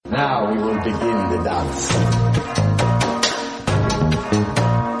Now we will begin the dance.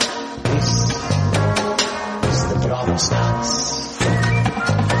 This is the Bronx dance.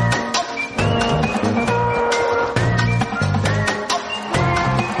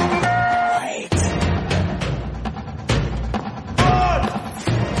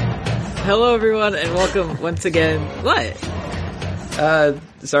 Hello, everyone, and welcome once again. What?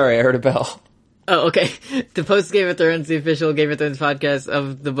 Sorry, I heard a bell. Oh, okay. To Post Game of Thrones, the official Game of Thrones podcast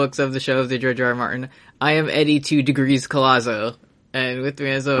of the books of the show of the George R. R. Martin. I am Eddie 2 Degrees Colazzo, and with me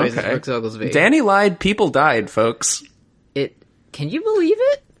as always is Brooks Oglesby. Danny lied, people died, folks. Can you believe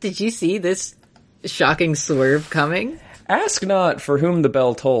it? Did you see this shocking swerve coming? Ask not for whom the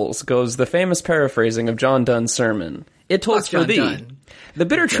bell tolls, goes the famous paraphrasing of John Donne's sermon. It tolls for thee. Dunn. The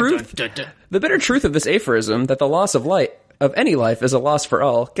bitter truth of this aphorism, that the loss of any life is a loss for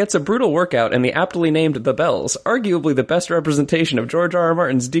all, gets a brutal workout in the aptly named The Bells, arguably the best representation of George R. R.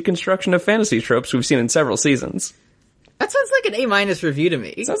 Martin's deconstruction of fantasy tropes we've seen in several seasons. That sounds like an A- review to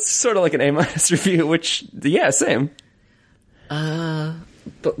me. Sounds sort of like an A- review, which, yeah, same.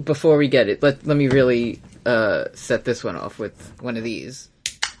 Before we get it, let me really set this one off with one of these.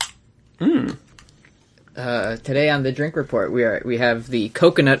 Today on the drink report, we have the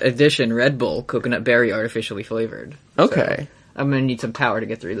coconut edition Red Bull, coconut berry artificially flavored. Okay. So I'm gonna need some power to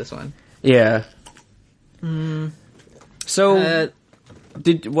get through this one. Yeah. So,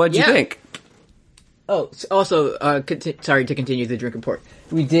 what'd you think? Oh, also, sorry to continue the drink report.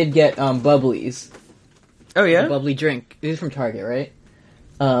 We did get Bubblies. Oh, yeah? Bubbly drink. This is from Target, right?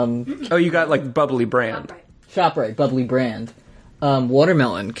 Oh, you got, like, bubbly brand. ShopRite, bubbly brand.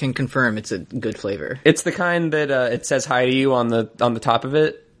 Watermelon, can confirm it's a good flavor. It's the kind that it says hi to you on the top of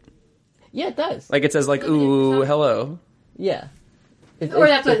it. Yeah, it does. Like it says like ooh, hello. Yeah. Or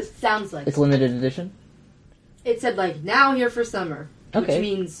that's what it sounds like. It's limited edition. It said like now here for summer, Okay. which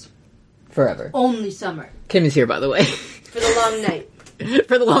means Forever. only summer Kim is here, by the way. for the long night.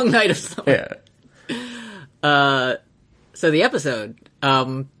 For the long night of summer. Yeah. So the episode,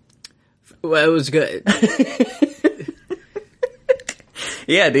 well, it was good.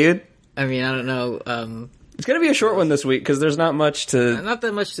 Yeah, dude. I mean, I don't know, It's gonna be a short one this week because there's not much to. not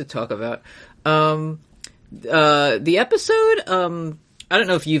that much to talk about. The episode, I don't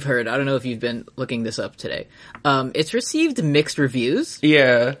know if you've heard, I don't know if you've been looking this up today. It's received mixed reviews.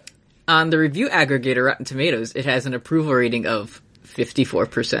 Yeah. On the review aggregator Rotten Tomatoes, it has an approval rating of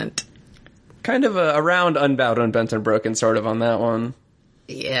 54%. Kind of around Unbowed, Unbent, and Broken, sort of on that one.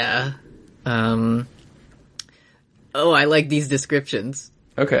 Yeah. Oh, I like these descriptions.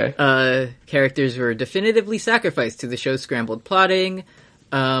 Okay. Characters were definitively sacrificed to the show's scrambled plotting.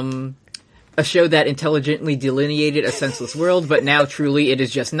 A show that intelligently delineated a senseless world, but now truly it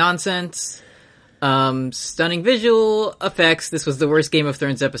is just nonsense. Stunning visual effects. This was the worst Game of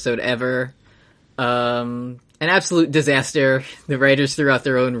Thrones episode ever. An absolute disaster. The writers threw out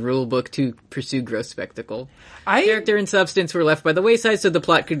their own rule book to pursue gross spectacle. Character and substance were left by the wayside so the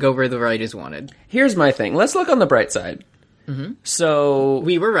plot could go where the writers wanted. Here's my thing. Let's look on the bright side. Mm-hmm. So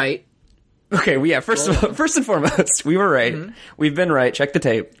We were right. okay, well, yeah. First and foremost, we were right. Mm-hmm. We've been right. Check the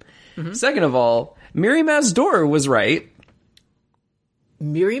tape. Mm-hmm. Second of all, Miri Mazdor was right.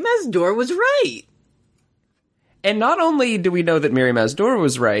 Miri Mazdor was right. And not only do we know that Miri Mazdor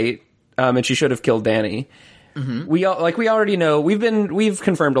was right, and she should have killed Dany. Mm-hmm. We already know. We've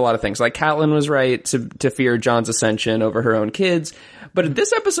confirmed a lot of things. Like Catelyn was right to fear Jon's ascension over her own kids, but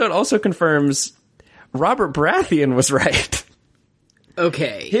this episode also confirms Robert Baratheon was right.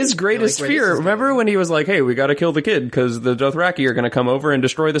 Okay. His greatest fear. Remember when he was like, "Hey, we got to kill the kid because the Dothraki are going to come over and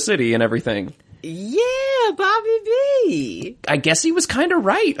destroy the city and everything." Yeah, Bobby B. I guess he was kind of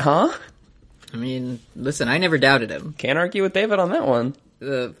right, huh? I mean, listen, I never doubted him. Can't argue with David on that one.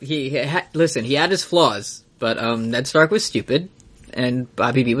 He had his flaws, but Ned Stark was stupid, and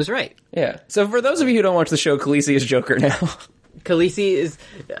Bobby B was right. Yeah. So for those of you who don't watch the show, Khaleesi is Joker now. Khaleesi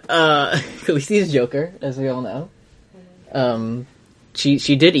is Joker, as we all know.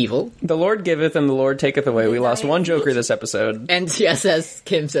 She did evil. The Lord giveth and the Lord taketh away. We lost one Joker this episode. And yes, as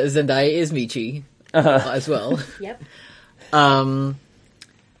Kim says, Zendaya is Michi as well. Yep. One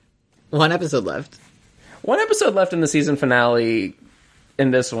episode left. One episode left in the season finale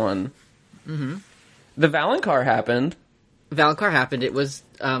in this one. Mm-hmm. The Valonqar happened. It was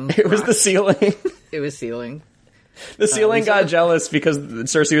it was the ceiling. It was ceiling. The ceiling got jealous because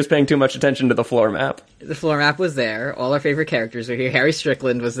Cersei was paying too much attention to the floor map. The floor map was there. All our favorite characters were here. Harry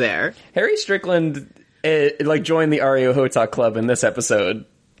Strickland was there. Harry Strickland joined the Areo Hotak Club in this episode.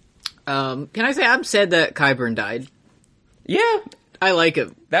 Can I say I'm sad that Qyburn died? Yeah. I like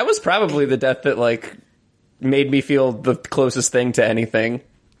him. That was probably the death that, made me feel the closest thing to anything.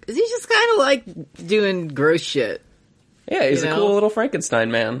 'Cause he's just kind of like doing gross shit. Yeah, he's You a know? cool little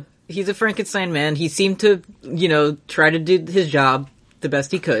Frankenstein man. He's a Frankenstein man. He seemed to, try to do his job the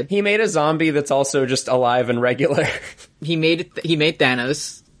best he could. He made a zombie that's also just alive and regular. He made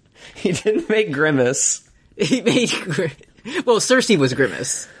Thanos. He didn't make Grimace. He made well, Cersei was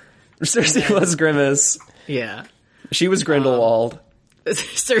Grimace. Cersei was Grimace. Yeah. She was Grindelwald.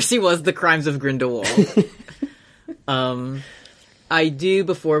 Cersei was the crimes of Grindelwald. I do,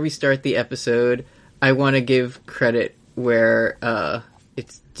 before we start the episode, I want to give credit where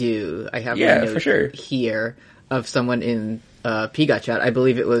it's due. I have Yeah, a note for sure. here of someone in PGOT chat. I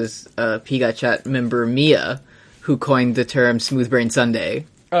believe it was PGOT chat member Mia who coined the term Smooth Brain Sunday,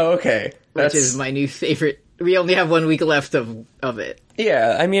 Oh, okay. which is my new favorite. We only have 1 week left of it.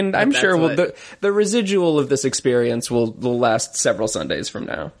 Yeah, I mean, I'm that's sure what- the residual of this experience will last several Sundays from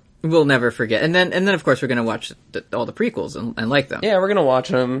now. We'll never forget. And then of course, we're going to watch all the prequels and like them. Yeah, we're gonna watch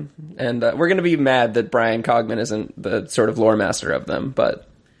them, and we're gonna be mad that Brian Cogman isn't the sort of lore master of them, but...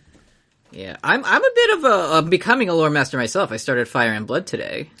 Yeah, I'm a bit of I'm becoming a lore master myself. I started Fire and Blood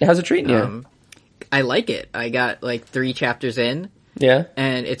today. How's it treating you? I like it. I got like 3 chapters in, Yeah?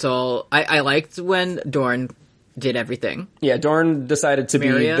 and it's all. I liked when Dorn did everything. Yeah, Dorn decided to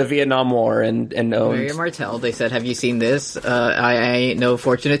Maria- be the Vietnam War and owned... Maria Martell. They said, "Have you seen this? I ain't no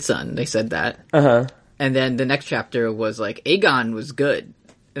fortunate son." They said that, Uh-huh. and then the next chapter was like Aegon was good,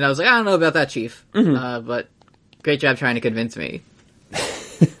 and I was like, I don't know about that, Chief, but great job trying to convince me.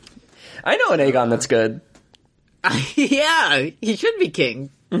 I know an Aegon that's good. Yeah, he should be king.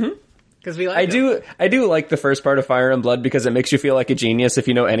 Because we like him. I do like the first part of Fire and Blood because it makes you feel like a genius if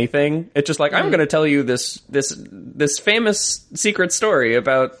you know anything. It's just like, I'm going to tell you this famous secret story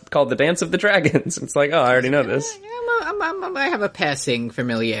called the Dance of the Dragons. It's like, oh, I already know this. I have a passing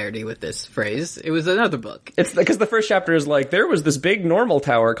familiarity with this phrase. It was another book. It's because the first chapter is like, there was this big normal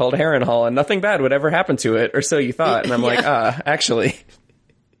tower called Harrenhal and nothing bad would ever happen to it, or so you thought. And I'm like, actually.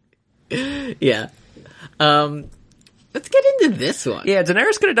 Yeah. Let's get into this one. Yeah,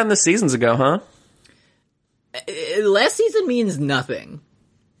 Daenerys could have done this seasons ago, huh? Last season means nothing.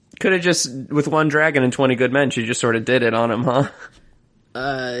 Could have just, with one dragon and 20 good men, she just sort of did it on him, huh?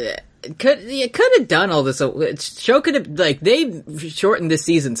 Could have done all this. Show could have, they shortened this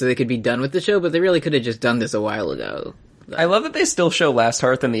season so they could be done with the show, but they really could have just done this a while ago. I love that they still show Last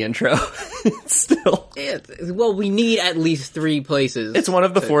Hearth in the intro. Well, we need at least 3 places. It's one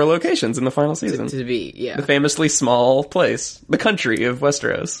of the 4 locations in the final season. to be, yeah. The famously small place, the country of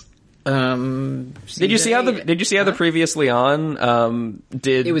Westeros. Did you see how the previously on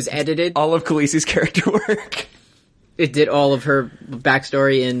did It was edited. all of Khaleesi's character work? It did all of her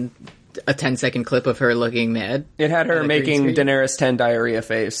backstory in a 10-second clip of her looking mad. It had her On the green making screen. Daenerys 10 diarrhea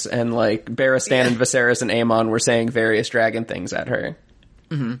face, and like Barristan and Viserys and Aemon were saying various dragon things at her.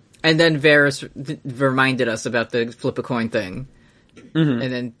 And then Varys reminded us about the flip a coin thing. And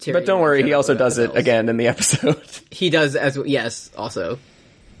then Tyrion But don't worry, he showed up also about does the it bells. again in the episode. He does yes, also.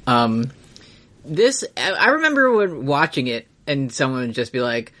 This, I remember when watching it and someone would just be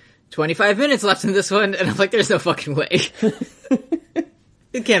like, 25 minutes left in this one, and I'm like, there's no fucking way.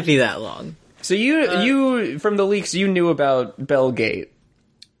 It can't be that long. So you from the leaks, you knew about Bellgate.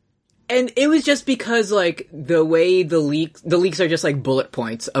 And it was just because, like, the way the leaks are just like bullet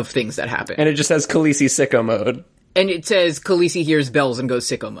points of things that happen. And it just says Khaleesi sicko mode. And it says Khaleesi hears bells and goes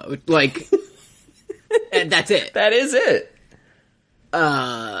sicko mode. Like, and that's it. That is it.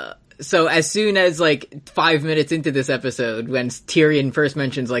 So as soon as, like, 5 minutes into this episode, when Tyrion first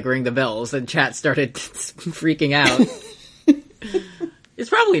mentions, like, ring the bells, and chat started freaking out. It's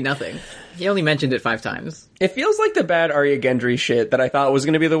probably nothing. He only mentioned it 5 times. It feels like the bad Arya Gendry shit that I thought was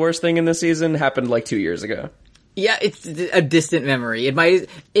going to be the worst thing in this season happened like 2 years ago. Yeah, it's a distant memory.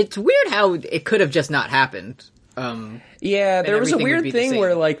 It's weird how it could have just not happened. Yeah, there was a everything would weird be the thing same.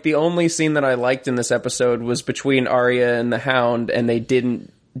 where, like, the only scene that I liked in this episode was between Arya and the Hound, and they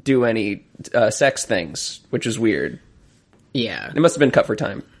didn't do any sex things, which is weird. Yeah. It must have been cut for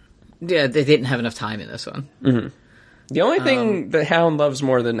time. Yeah, they didn't have enough time in this one. The only thing the Hound loves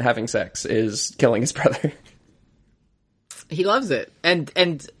more than having sex is killing his brother. He loves it. And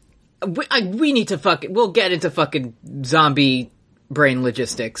we need to we'll get into fucking zombie brain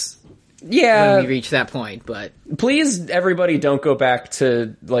logistics Yeah, when we reach that point, but please, everybody, don't go back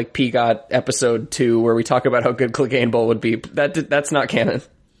to, like, PGOT episode 2 where we talk about how good Clegane Bowl would be. That's not canon.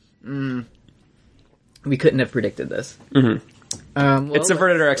 we couldn't have predicted this. Well, It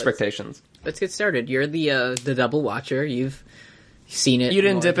subverted our expectations. Let's get started. You're the double watcher. You've seen it. You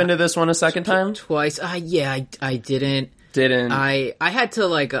didn't more dip into this one a second time? twice. Yeah, I didn't. Didn't. I had to,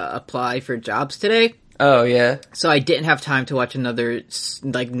 like, apply for jobs today. Oh, yeah. So I didn't have time to watch another,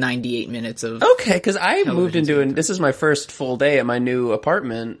 98 minutes of... Okay, because I moved into season. this is my first full day at my new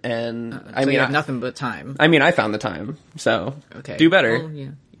apartment, and So you have nothing but time. I mean, I found the time, so Okay. do better. Well, yeah.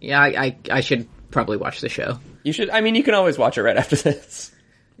 Yeah, I should probably watch the show. You should. I mean, you can always watch it right after this.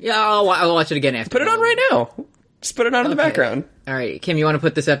 Yeah, I'll watch it again after. Put it on right now. Just put it on in the Okay. background. All right, Kim, you want to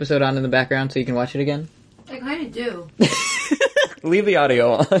put this episode on in the background so you can watch it again? I kind of do. Leave the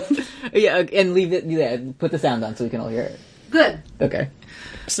audio on. Yeah, and leave it. Yeah, put the sound on so we can all hear it. Good. Okay.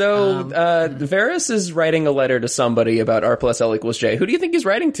 So, Varys is writing a letter to somebody about R plus L equals J. Who do you think he's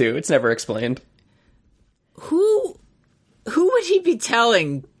writing to? It's never explained. Who would he be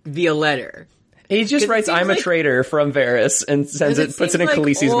telling via letter? He just 'Cause it writes, seems "I'm a like- traitor" from Varys and sends it, puts it in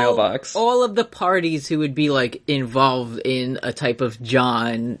Khaleesi's mailbox. All of the parties who would be involved in a type of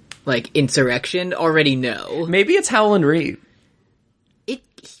John insurrection already know. Maybe it's Howland Reed.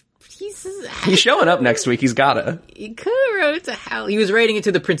 He's showing up next week. He's gotta. He could have wrote it to Hal. He was writing it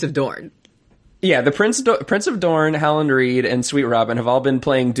to the Prince of Dorne. Yeah, the Prince of Dorne, Howland Reed, and Sweet Robin have all been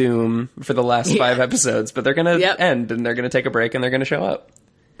playing Doom for the last 5 episodes, but they're gonna end, and they're gonna take a break, and they're gonna show up.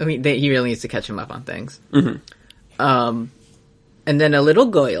 I mean, he really needs to catch him up on things. Mm-hmm. And then a little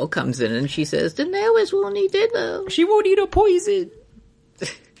Goyle comes in, and she says, "Daenerys won't eat dinner. She won't eat a poison."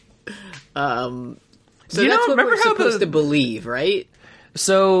 So You that's know, what remember we're how supposed to believe, right?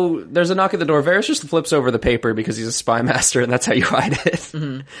 So there's a knock at the door. Varys just flips over the paper because he's a spy master, and that's how you hide it.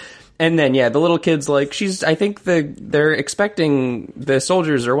 Mm-hmm. And then, the little kid's like, I think they're expecting the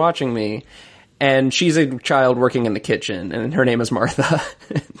soldiers are watching me. And she's a child working in the kitchen, and her name is Martha.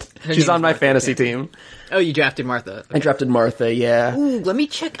 She's on my fantasy team. Oh, you drafted Martha. I drafted Martha, yeah. Ooh, let me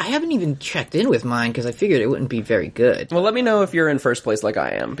check. I haven't even checked in with mine because I figured it wouldn't be very good. Well, let me know if you're in first place like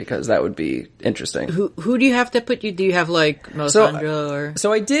I am, because that would be interesting. Who do you have to put you? Do you have Melisandre or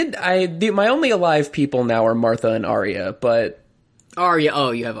So I did. My only alive people now are Martha and Arya, but Arya?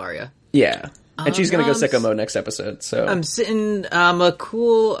 Oh, you have Arya. yeah, and she's gonna go I'm sicko mode next episode. So I'm sitting a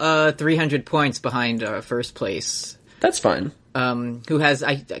cool 300 points behind first place. that's fine. Who has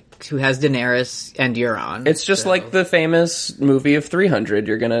Daenerys and Euron? It's just like the famous movie of 300.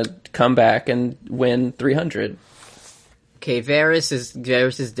 You're gonna come back and win 300. Okay, Varys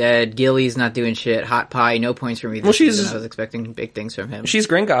is dead. Gilly's not doing shit. Hot Pie, no points from me this season. I was expecting big things from him. She's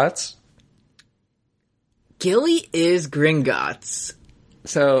Gringotts. Gilly is Gringotts.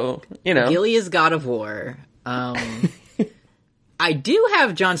 So, Gilly is God of War. I do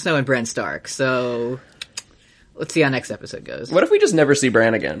have Jon Snow and Bran Stark, so let's see how next episode goes. What if we just never see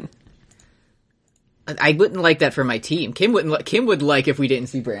Bran again? I wouldn't like that for my team. Kim would like if we didn't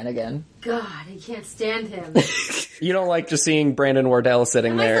see Bran again. God, I can't stand him. You don't like just seeing Brandon Wardell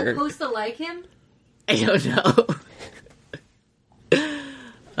sitting Am I there. supposed to like him? I don't know.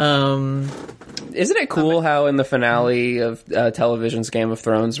 Isn't it cool how in the finale of television's Game of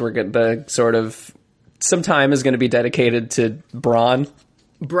Thrones, the sort of some time is going to be dedicated to Bronn?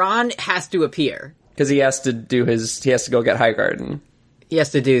 Bronn has to appear. Because he has to go get Highgarden. He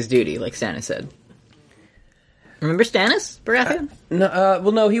has to do his duty, like Stannis said. Remember Stannis, Baratheon?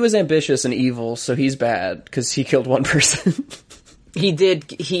 No, he was ambitious and evil, so he's bad, because he killed one person. He did,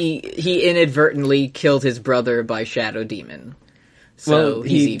 he inadvertently killed his brother by Shadow Demon. So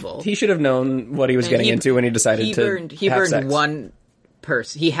he's evil. He should have known what he was getting into when he decided he to burned have sex. one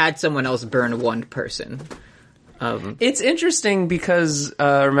person. He had someone else burn one person. It's interesting because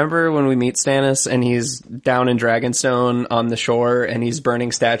remember when we meet Stannis and he's down in Dragonstone on the shore and he's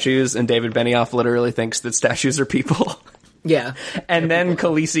burning statues and David Benioff literally thinks that statues are people? Yeah. And then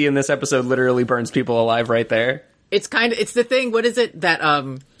Khaleesi in this episode literally burns people alive right there. It's the thing, what is it that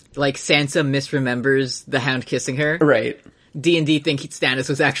Sansa misremembers the Hound kissing her? Right. D&D think Stannis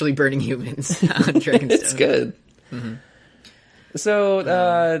was actually burning humans on Dragonstone. It's good. Mm-hmm. So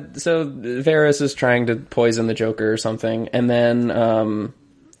Varys is trying to poison the Joker or something, and then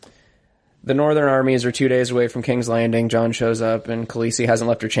the Northern armies are 2 days away from King's Landing. Jon shows up, and Khaleesi hasn't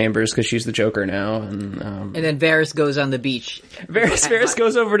left her chambers because she's the Joker now. And then Varys goes on the beach. Varys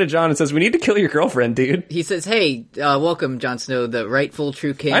goes over to Jon and says, "We need to kill your girlfriend, dude." He says, "Hey, welcome, Jon Snow, the rightful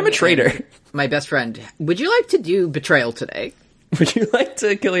true king. I'm a traitor. My best friend. Would you like to do betrayal today? Would you like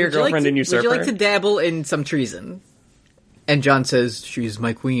to kill your girlfriend and usurp her? Would you like to dabble in some treason?" And Jon says, "She's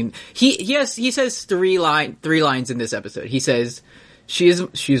my queen." He says three lines in this episode. He says, "She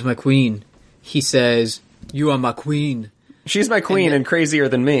is my queen." He says, "You are my queen." She's my queen and crazier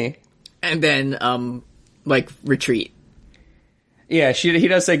than me. And then, retreat. Yeah, he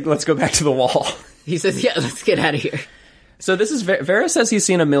does say, "Let's go back to the wall." He says, "Yeah, let's get out of here." So this is Varys says he's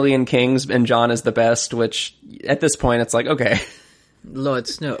seen a million kings and Jon is the best, which at this point it's like, okay. Lord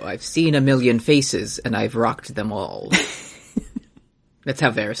Snow, I've seen a million faces, and I've rocked them all. That's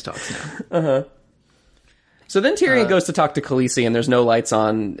how Varys talks now. So then Tyrion goes to talk to Khaleesi, and there's no lights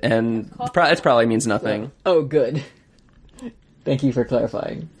on, and it probably means nothing. Oh, good. Thank you for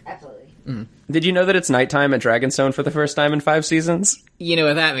clarifying. Absolutely. Did you know that it's nighttime at Dragonstone for the first time in 5 seasons? You know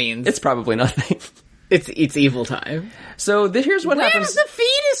what that means. It's probably nothing. It's evil time. So here's what Where's happens. the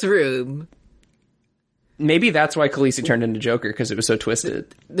fetus room? Maybe that's why Khaleesi turned into Joker, because it was so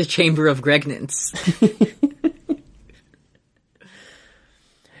twisted. The Chamber of Gregnance.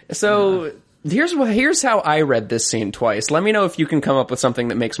 So here's how I read this scene twice. Let me know if you can come up with something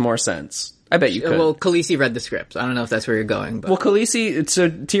that makes more sense. I bet you could. Well, Khaleesi read the script. I don't know if that's where you're going. But... Well, Khaleesi, so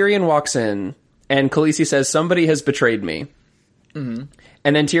Tyrion walks in, and Khaleesi says, somebody has betrayed me. Mm-hmm.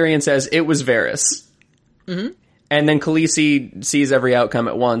 And then Tyrion says, it was Varys. Mm-hmm. And then Khaleesi sees every outcome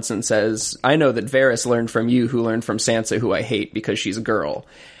at once and says, I know that Varys learned from you, who learned from Sansa, who I hate because she's a girl.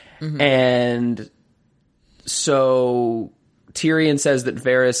 Mm-hmm. And so Tyrion says that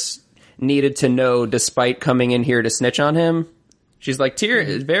Varys needed to know despite coming in here to snitch on him. She's like,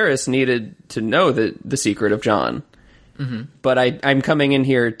 Varys needed to know the secret of Jon. Mm-hmm. But I'm coming in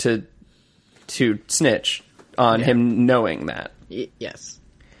here to snitch on him knowing that. Yes.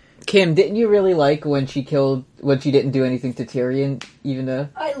 Kim, didn't you really like when she didn't do anything to Tyrion, even though...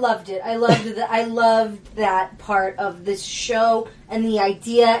 I loved it. I loved that part of this show and the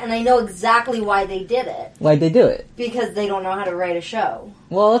idea, and I know exactly why they did it. Why'd they do it? Because they don't know how to write a show.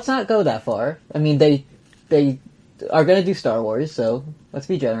 Well, let's not go that far. I mean, they are going to do Star Wars, so let's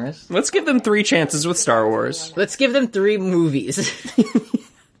be generous. Let's give them 3 chances with Star Wars. Let's give them 3 movies.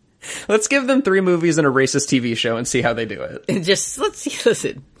 Let's give them 3 movies and a racist TV show and see how they do it. And just,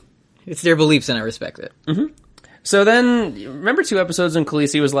 listen. It's their beliefs and I respect it. Mm-hmm. So then, remember 2 episodes when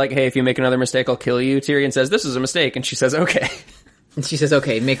Khaleesi was like, hey, if you make another mistake, I'll kill you? Tyrion says, this is a mistake. And she says, okay. And she says,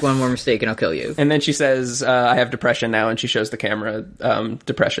 okay, make one more mistake and I'll kill you. And then she says, I have depression now. And she shows the camera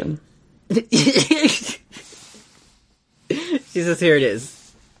depression. She says, here it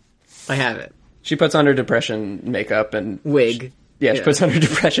is. I have it. She puts on her depression makeup and... Wig. She puts on her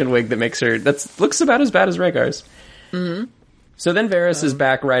depression wig that makes her... looks about as bad as Rhaegar's. Mm-hmm. So then Varys is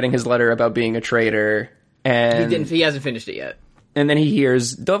back writing his letter about being a traitor, and... He hasn't finished it yet. And then he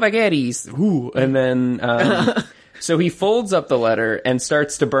hears, Dovageris, ooh, and then... so he folds up the letter and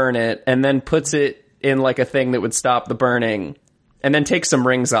starts to burn it, and then puts it in like a thing that would stop the burning, and then takes some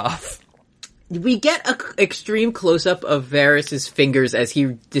rings off. We get an extreme close-up of Varys' fingers as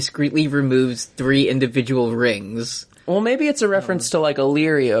he discreetly removes 3 individual rings. Well, maybe it's a reference to like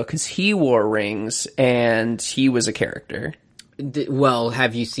Illyrio, because he wore rings, and he was a character. Well,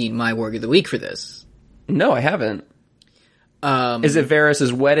 have you seen my Work of the Week for this? No, I haven't. Is it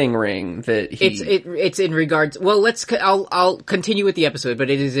Varys' wedding ring that he... It's in regards... Well, I'll continue with the episode, but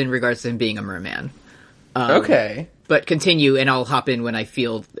it is in regards to him being a merman. Okay. But continue, and I'll hop in when I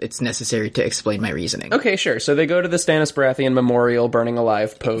feel it's necessary to explain my reasoning. Okay, sure. So they go to the Stannis Baratheon Memorial Burning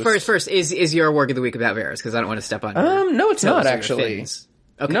Alive post. First, is your Work of the Week about Varys? Because I don't want to step on no, it's not, toes or actually. fins.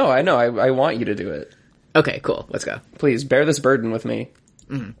 Okay. No, I know. I want you to do it. Okay, cool. Let's go. Please, bear this burden with me.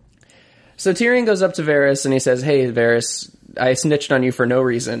 Mm-hmm. So Tyrion goes up to Varys and he says, hey, Varys, I snitched on you for no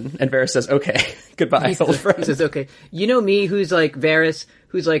reason. And Varys says, okay, goodbye, old friend. He says, okay. You know me, who's like Varys,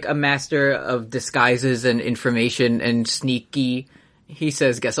 who's like a master of disguises and information and sneaky. He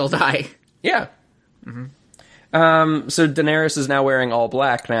says, guess I'll die. Yeah. Mm-hmm. So Daenerys is now wearing all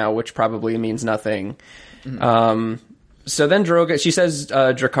black now, which probably means nothing. Mm-hmm. So then Drogon, she says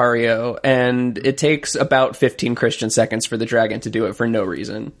Dracarys, and it takes about 15 Christian seconds for the dragon to do it for no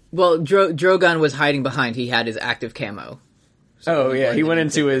reason. Well, Drogon was hiding behind. He had his active camo. So he went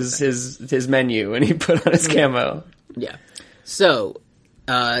into his menu and he put on his camo. Yeah. So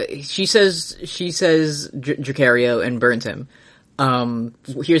she says Dracarys and burns him.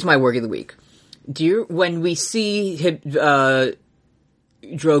 Here's my Work of the Week. When we see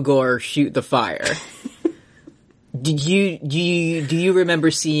Drogon shoot the fire. Do you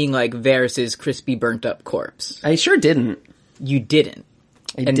remember seeing like Varys' crispy burnt up corpse? I sure didn't. You didn't.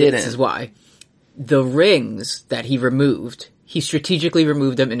 I didn't. This is why. The rings that he removed, he strategically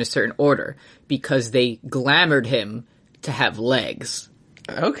removed them in a certain order because they glamored him to have legs.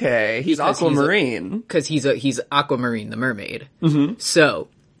 Okay, he's Aquamarine. Because he's Aquamarine, the mermaid. Mm-hmm. So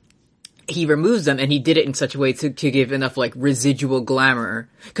he removes them, and he did it in such a way to give enough, like, residual glamour.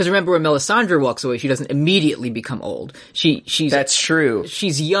 Because remember, when Melisandre walks away, she doesn't immediately become old. She's That's true.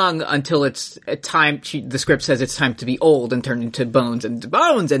 She's young until it's a time, the script says it's time to be old and turn into bones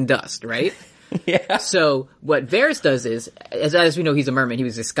and dust, right? Yeah. So, what Varys does is, as we know, he's a merman, he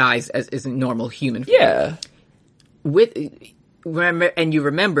was disguised as a normal human. Yeah. you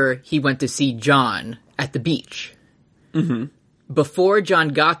remember he went to see John at the beach. Mm-hmm. Before John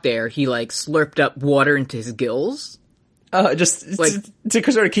got there, he like slurped up water into his gills. Just like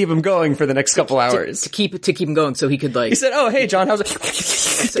to sort of keep him going for the next couple hours. To keep him going, so he could like. He said, "Oh, hey, John, how's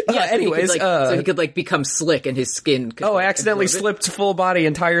it?" Anyways, so he could like become slick and his skin. Could, I accidentally slipped full body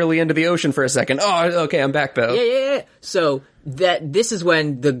entirely into the ocean for a second. Oh, okay, I'm back though. Yeah. So this is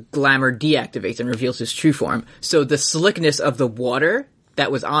when the glamour deactivates and reveals his true form. So the slickness of the water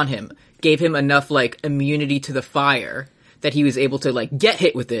that was on him gave him enough like immunity to the fire that he was able to like get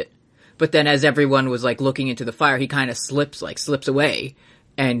hit with it. But then as everyone was like looking into the fire, he kind of slips away.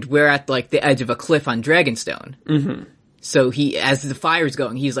 And we're at like the edge of a cliff on Dragonstone. Mm-hmm. So as the fire's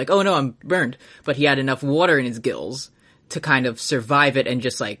going, he's like, oh no, I'm burned. But he had enough water in his gills to kind of survive it and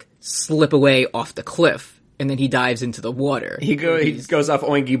just like slip away off the cliff. And then he dives into the water. He goes off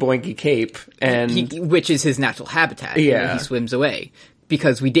Oinky Boinky Cape, and which is his natural habitat. Yeah. And then he swims away.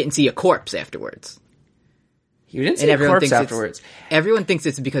 Because we didn't see a corpse afterwards. You didn't see a corpse afterwards. Everyone thinks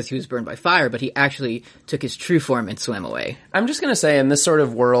it's because he was burned by fire, but he actually took his true form and swam away. I'm just going to say, in this sort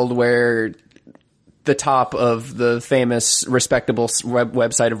of world where the top of the famous, respectable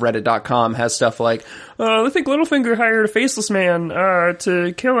website of Reddit.com has stuff like, I think Littlefinger hired a faceless man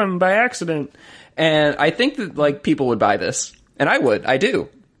to kill him by accident. And I think that like people would buy this. And I would. I do.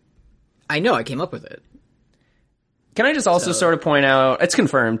 I know. I came up with it. Can I just also sort of point out, it's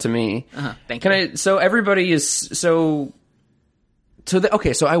confirmed to me. Thank you. So everybody is, so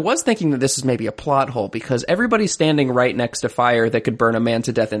I was thinking that this is maybe a plot hole because everybody's standing right next to fire that could burn a man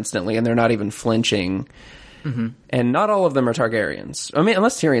to death instantly and they're not even flinching. Mm-hmm. And not all of them are Targaryens. I mean,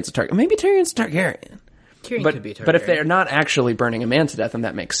 unless Tyrion's a Targaryen. Maybe Tyrion's a Targaryen. Tyrion could be a Targaryen. But if they're not actually burning a man to death, then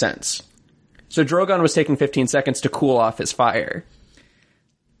that makes sense. So Drogon was taking 15 seconds to cool off his fire.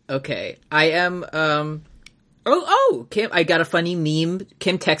 Okay. I am, Kim, I got a funny meme.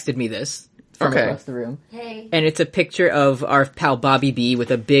 Kim texted me this from across the room. Hey. And it's a picture of our pal Bobby B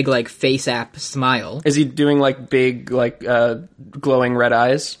with a big, like, face app smile. Is he doing, like, big, like, glowing red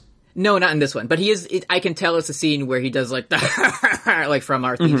eyes? No, not in this one. But he is, I can tell it's a scene where he does, like, the like, from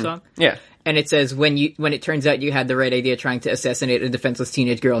our theme song. Yeah. And it says, when it turns out you had the right idea trying to assassinate a defenseless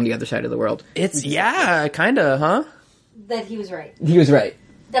teenage girl on the other side of the world. Kinda, huh? That he was right. He was right.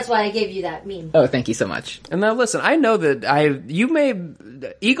 That's why I gave you that meme. Oh, thank you so much. And now listen, I know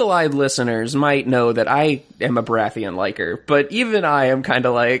that eagle-eyed listeners might know that I am a Baratheon liker, but even I am kind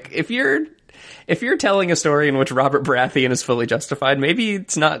of like, if you're telling a story in which Robert Baratheon is fully justified, maybe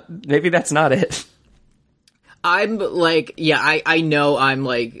that's not it. I'm like, I know I'm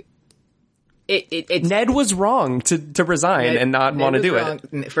like, it's Ned was wrong to resign and not want to do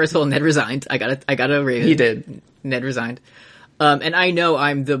it. First of all, Ned resigned. I gotta rate it. He did. Ned resigned. And I know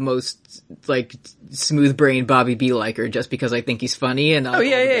I'm the most, like, smooth-brained Bobby B liker just because I think he's funny and all the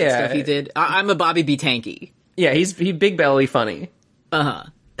bad stuff he did. I'm a Bobby B tanky. Yeah, he's big belly funny. Uh-huh.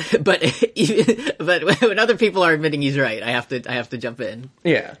 But when other people are admitting he's right, I have to jump in.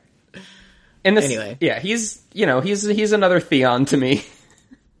 Yeah. Anyway. Yeah, he's another Theon to me.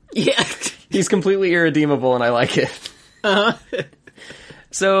 Yeah. He's completely irredeemable and I like it. Uh-huh.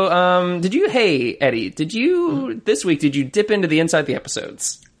 So, Eddie, this week, did you dip into the inside the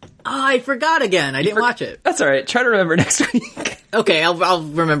episodes? Oh, I forgot again. I didn't watch it. That's alright. Try to remember next week. Okay, I'll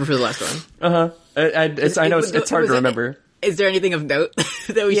remember for the last one. Uh-huh. I know it's hard to remember. Is there anything of note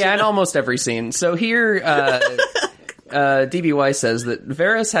that we in almost every scene. So here, DBY says that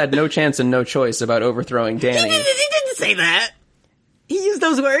Varys had no chance and no choice about overthrowing Dany. He didn't say that. He used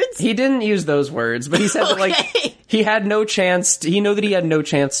those words? He didn't use those words, but he said that, like, he had no chance, he knew that he had no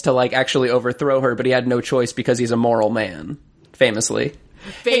chance to, like, actually overthrow her, but he had no choice because he's a moral man, famously.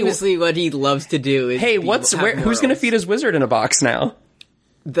 Famously, what he loves to do is... Hey, who's gonna feed his wizard in a box now?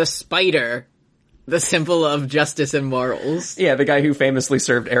 The spider. The symbol of justice and morals. Yeah, the guy who famously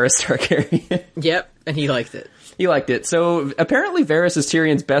served Aerys Targaryen. Yep, and he liked it. He liked it. So, apparently Varys is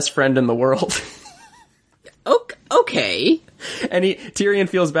Tyrion's best friend in the world. Okay. And Tyrion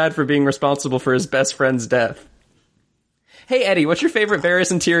feels bad for being responsible for his best friend's death. Hey, Eddie, what's your favorite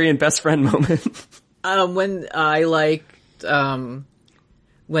Varys and Tyrion best friend moment? When I liked, when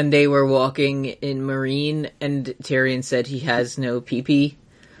they were walking in Marine and Tyrion said he has no pee-pee.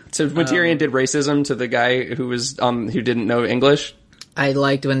 So when Tyrion did racism to the guy who was, who didn't know English? I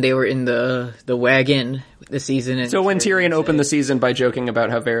liked when they were in the wagon this season. And so when Tyrion opened the season by joking about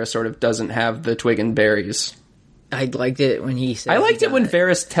how Varys sort of doesn't have the twig and berries. I liked it when he said... I liked it when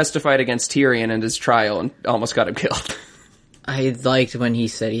Varys testified against Tyrion in his trial and almost got him killed. I liked when he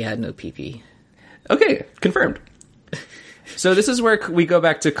said he had no pee-pee. Okay, confirmed. So this is where we go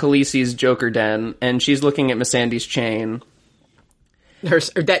back to Khaleesi's Joker den, and she's looking at Missandei's chain. her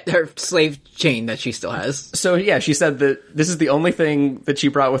slave chain that she still has. So yeah, she said that this is the only thing that she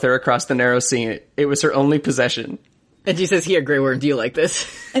brought with her across the narrow sea. It was her only possession. And she says, "Here, Grey Worm, do you like this?"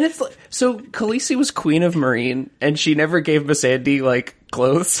 And it's like, so Khaleesi was Queen of Marine, and she never gave Missandei like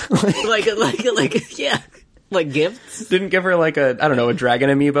clothes. like yeah, like gifts. Didn't give her like a dragon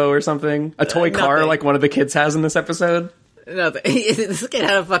amiibo or something, a toy car nothing. like one of the kids has in this episode. Nothing. This kid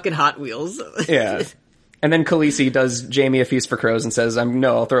had a fucking Hot Wheels. Yeah. And then Khaleesi does Jaime a feast for crows and says,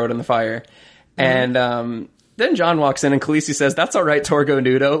 I'll throw it in the fire. And then Jon walks in and Khaleesi says, "That's all right, Torgo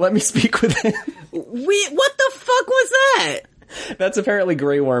Nudo. Let me speak with him." What the fuck was that? That's apparently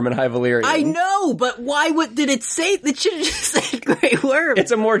Grey Worm in High Valyrian. I know, but why did it say? It should have just said Grey Worm.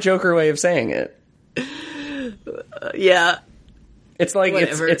 It's a more Joker way of saying it. Yeah. It's like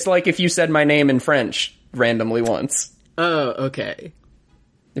Whatever. it's like if you said my name in French randomly once. Oh, okay.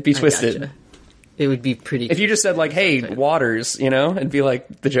 It'd be twisted. Gotcha. It would be pretty. If you just said like, "Hey, Waters," it'd be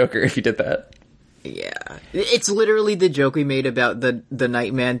like the Joker if you did that. Yeah, it's literally the joke we made about the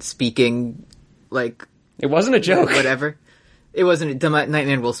Nightman speaking, like It wasn't a joke. whatever. It wasn't. The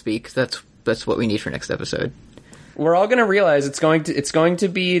Nightman will speak. That's what we need for next episode. We're all gonna realize it's going to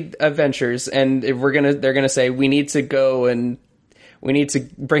be adventures, and they're gonna say we need to go and we need to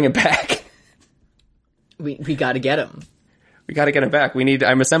bring him back. We got to get him. We got to get him back.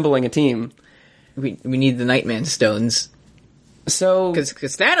 I'm assembling a team. We need the Nightman stones So because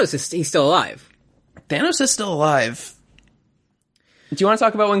Thanos he's still alive. Thanos is still alive. Do you want to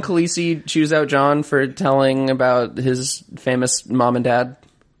talk about when Khaleesi chews out Jon for telling about his famous mom and dad?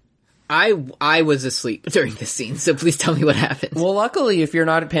 I was asleep during this scene, so please tell me what happened. Well, luckily, if you're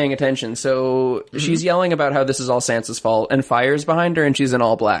not paying attention, so she's yelling about how this is all Sansa's fault, and fire's behind her, and she's in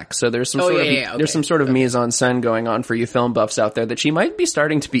all black. So there's some there's some sort of mise en scène going on for you film buffs out there that she might be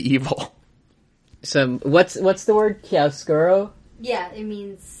starting to be evil. So what's the word? Chiaroscuro? Yeah, it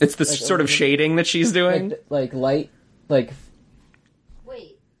means. It's the sort of shading that she's doing. Like light, like.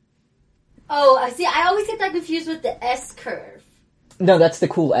 Wait. Oh, I see. I always get that confused with the S curve. No, that's the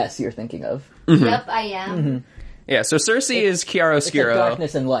cool S you're thinking of. Yep, I am. Mm-hmm. Yeah, so Cersei is It's like chiaroscuro.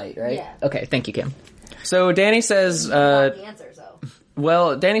 darkness and light, right? Yeah. Okay, thank you, Kim. So Dany says, The answer, so.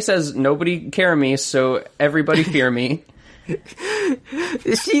 well, Dany says, nobody care me, so everybody fear me.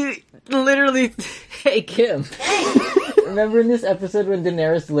 She literally... Hey, Kim. Remember in this episode when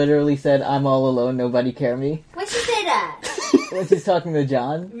Daenerys literally said, "I'm all alone, nobody care me"? Why'd you say that? When she's talking to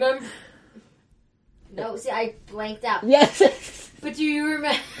Jon? Remember? No, see, I blanked out. Yes! But do you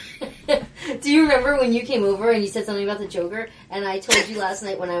remember? Do you remember when you came over and you said something about the Joker? And I told you last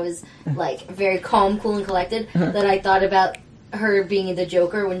night when I was like very calm, cool, and collected that I thought about her being the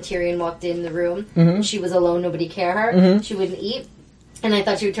Joker when Tyrion walked in the room. Mm-hmm. She was alone, nobody cared her. She wouldn't eat, and I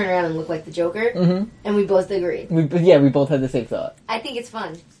thought she would turn around and look like the Joker. And we both agreed. we both had the same thought. I think it's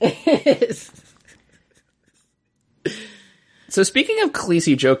fun. So speaking of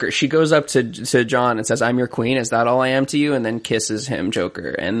Khaleesi Joker, she goes up to Jon and says, "I'm your queen, is that all I am to you?" And then kisses him Joker.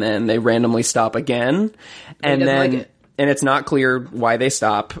 And then they randomly stop again. And doesn't then... like it. And it's not clear why they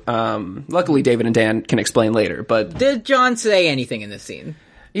stop. Luckily, David and Dan can explain later, but... Did Jon say anything in this scene?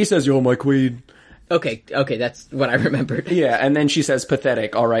 He says, "You're my queen." Okay, that's what I remembered. Yeah, and then she says,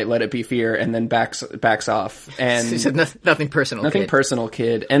 "Pathetic, all right, let it be fear," and then backs off. And She said nothing personal. nothing kid. personal,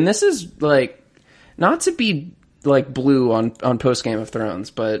 kid. And this is, like, not to be, like, blue on post Game of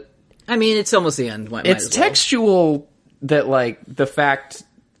Thrones, but... I mean, it's almost the end. Might It's as well. textual that, like, the fact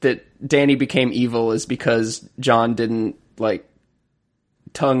that Dany became evil is because Jon didn't, like,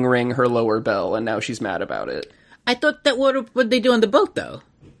 tongue ring her lower bell, and now she's mad about it. I thought that what they do on the boat, though?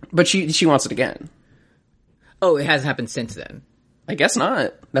 But she wants it again. Oh, it hasn't happened since then. I guess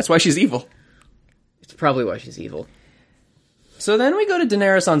not. That's why she's evil. It's probably why she's evil. So then we go to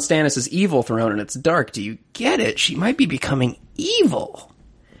Daenerys on Stannis' evil throne, and it's dark. Do you get it? She might be becoming evil.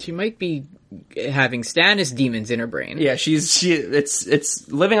 She might be having Stannis demons in her brain. Yeah, it's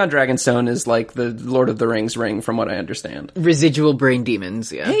living on Dragonstone is like the Lord of the Rings ring, from what I understand. Residual brain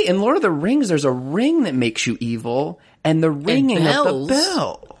demons, yeah. Hey, in Lord of the Rings, there's a ring that makes you evil, and the ringing of the bells.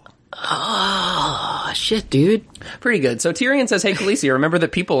 bell. Oh, shit, dude. Pretty good. So Tyrion says, "Hey, Khaleesi, remember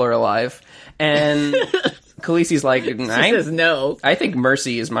that people are alive." And Khaleesi's like, She says no. I think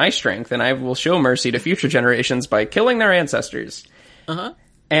mercy is my strength, and I will show mercy to future generations by killing their ancestors. Uh-huh.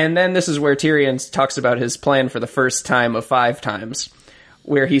 And then this is where Tyrion talks about his plan for the first time of 5 times,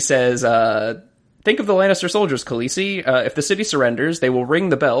 where he says, "Think of the Lannister soldiers, Khaleesi. If the city surrenders, they will ring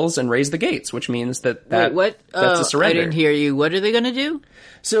the bells and raise the gates, which means that Wait, what? that's a surrender." I didn't hear you. What are they going to do?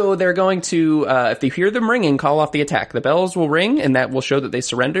 So they're going to, if they hear them ringing, call off the attack. The bells will ring, and that will show that they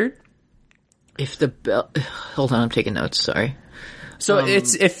surrendered. If the bell... Hold on, I'm taking notes, sorry. So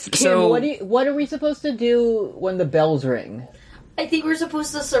it's if Kim, so. what are we supposed to do when the bells ring? I think we're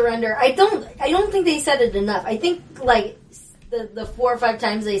supposed to surrender. I don't think they said it enough. I think like the 4 or 5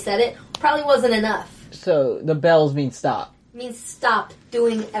 times they said it probably wasn't enough. So the bells mean stop. It means stop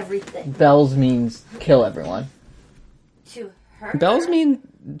doing everything. Bells means kill everyone. To her. Bells mean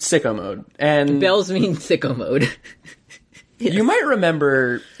sicko mode, and Bells mean sicko mode. you might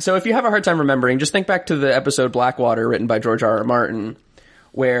remember. So if you have a hard time remembering, just think back to the episode Blackwater, written by George R. R. Martin,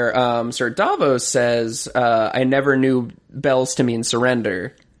 where Sir Davos says, "I never knew bells to mean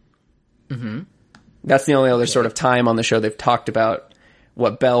surrender." Mm-hmm. That's the only other sort of time on the show they've talked about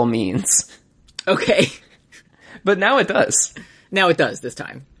what bell means. Okay. But now it does. Now it does this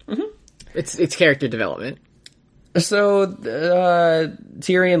time. Mm-hmm. It's character development. So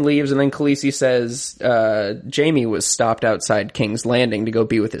Tyrion leaves, and then Khaleesi says Jaime was stopped outside King's Landing to go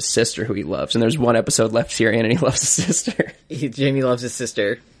be with his sister, who he loves. And there's one episode left, Tyrion, and he loves his sister. Jaime loves his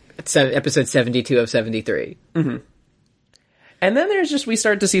sister. It's episode 72 of 73. Mm-hmm. And then we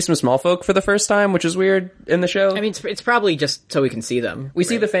start to see some small folk for the first time, which is weird in the show. I mean, it's probably just so we can see them. We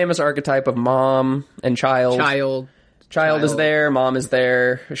see the famous archetype of mom and child. Child is there, mom is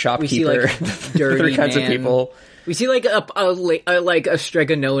there, shopkeeper. We see, like, dirty 3 kinds of man. people. We see like a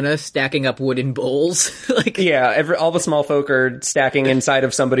Stregonona stacking up wooden bowls. Like, yeah, all the small folk are stacking inside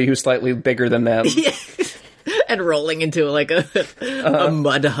of somebody who's slightly bigger than them. Yeah. And rolling into like a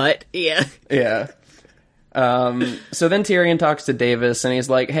mud hut. Yeah. Yeah. So then Tyrion talks to Davis, and he's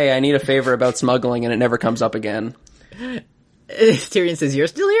like, "Hey, I need a favor about smuggling," and it never comes up again. Tyrion says, "You're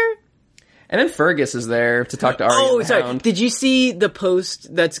still here?" And then Fergus is there to talk to Arya. Oh, and the sorry. Hound. Did you see the post?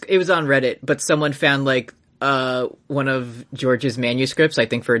 It was on Reddit, but someone found like one of George's manuscripts, I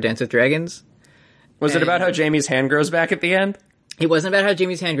think, for A Dance with Dragons. Was it about how Jaime's hand grows back at the end? It wasn't about how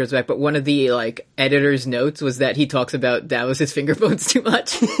Jaime's hand grows back, but one of the like editor's notes was that he talks about Davos's finger bones too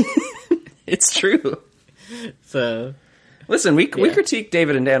much. It's true. So, listen, we critique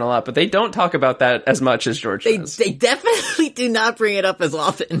David and Dan a lot, but they don't talk about that as much as George does. They definitely do not bring it up as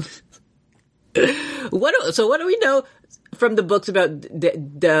often. What do we know from the books about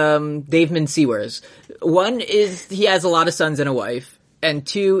Daemon Seawers? One is he has a lot of sons and a wife, and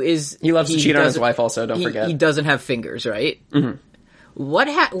 2 is he loves to cheat on his wife. Also, don't forget he doesn't have fingers, right? Mm-hmm. What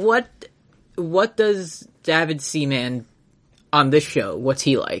does David Seaman on this show? What's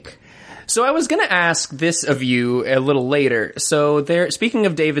he like? So I was going to ask this of you a little later. So speaking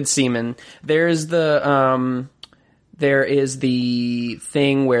of David Seaman, there is the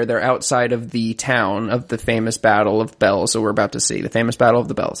thing where they're outside of the town of the famous Battle of Bells. So we're about to see the famous Battle of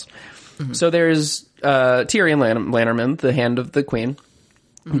the Bells. Mm-hmm. So there's Tyrion Lannister, the Hand of the Queen.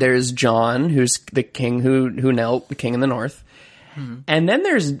 Mm-hmm. There's Jon, who's the king who knelt, the king in the north. Mm-hmm. And then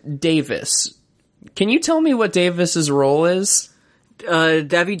there's Davis. Can you tell me what Davis's role is?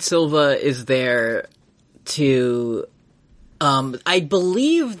 David Silva is there to, I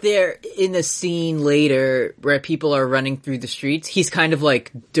believe they're in a scene later where people are running through the streets. He's kind of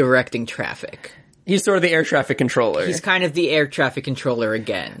like directing traffic. He's sort of the air traffic controller. He's kind of the air traffic controller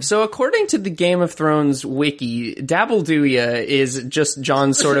again. So according to the Game of Thrones wiki, Dabbledoya is just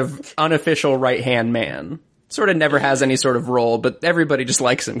Jon's sort of unofficial right-hand man. Sort of never has any sort of role, but everybody just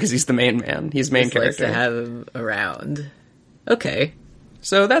likes him because he's the main man. He's main character. Likes to have him around. Okay.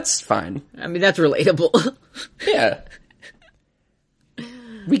 So that's fine. I mean, that's relatable. Yeah.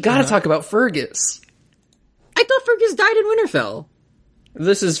 We gotta talk about Fergus. I thought Fergus died in Winterfell.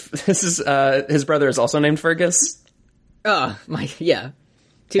 This is his brother is also named Fergus. Oh, yeah.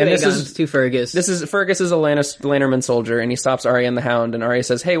 2 Aegons, 2 Fergus. Fergus is a Lannisterman soldier, and he stops Arya and the Hound, and Arya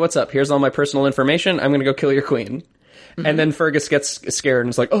says, "Hey, what's up? Here's all my personal information. I'm gonna go kill your queen." Mm-hmm. And then Fergus gets scared and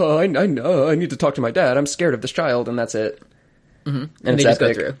is like, "Oh, I know. I need to talk to my dad. I'm scared of this child," and that's it. Mm-hmm. And they just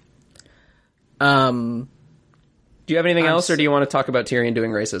go through. Do you have anything else, or do you want to talk about Tyrion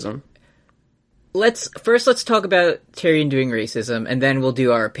doing racism? Let's talk about Tyrion doing racism, and then we'll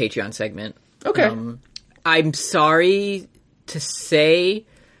do our Patreon segment. Okay. I'm sorry to say...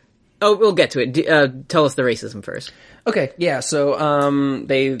 Oh, we'll get to it. Tell us the racism first. Okay, yeah, so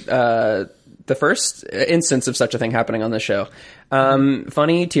the first instance of such a thing happening on this show.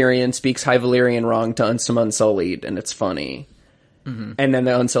 Funny Tyrion speaks High Valyrian wrong to some Unsullied, and it's funny. Mm-hmm. And then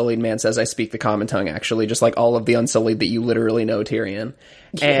the Unsullied man says, "I speak the common tongue," actually, just like all of the Unsullied that you literally know, Tyrion.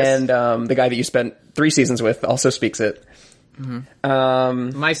 Yes. And the guy that you spent 3 seasons with also speaks it.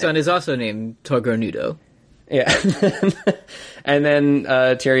 Mm-hmm. My son is also named Torgronudo. Yeah. And then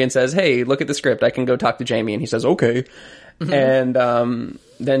Tyrion says, "Hey, look at the script. I can go talk to Jaime." And he says, "Okay." Mm-hmm. And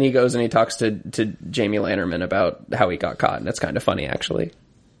then he goes and he talks to Jaime Lannister about how he got caught. And it's kind of funny, actually.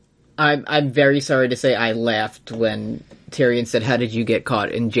 I'm very sorry to say I laughed when Tyrion said, "How did you get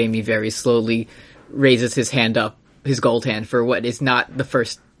caught?" And Jaime very slowly raises his hand up, his gold hand, for what is not the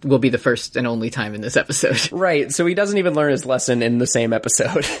first, will be the first and only time in this episode. Right, so he doesn't even learn his lesson in the same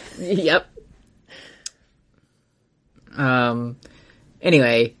episode. Yep.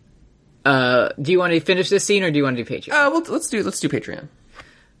 Anyway, do you want to finish this scene or do you want to do Patreon? Well, let's do Patreon.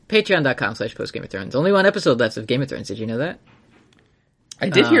 Patreon.com/Post Game of Thrones. Only one episode left of Game of Thrones. Did you know that? I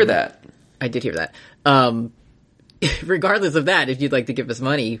did hear that. I did hear that. Regardless of that, if you'd like to give us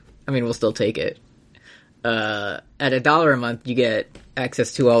money, I mean, we'll still take it. At $1 a month, you get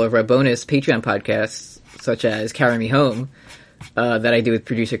access to all of our bonus Patreon podcasts, such as Carry Me Home, that I do with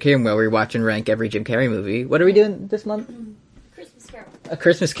producer Kim, where we watch and rank every Jim Carrey movie. What are we doing this month? Christmas Carol. A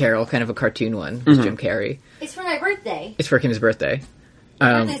Christmas Carol, kind of a cartoon one, with Jim Carrey. It's for my birthday. It's for Kim's birthday.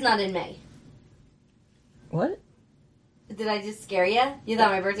 My birthday's not in May. What? Did I just scare you? You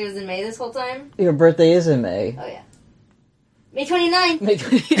thought my birthday was in May this whole time? Your birthday is in May. Oh, yeah. May 29th. May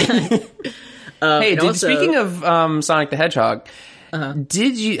 29th. Hey, also, speaking of Sonic the Hedgehog,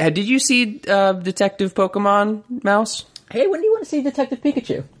 did you see Detective Pokemon Mouse? Hey, when do you want to see Detective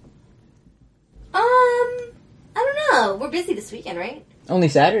Pikachu? I don't know. We're busy this weekend, right? Only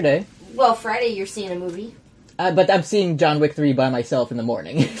Saturday. Well, Friday you're seeing a movie. But I'm seeing John Wick 3 by myself in the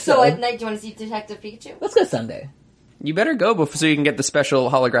morning. So at night, do you want to see Detective Pikachu? Let's go Sunday. You better go so you can get the special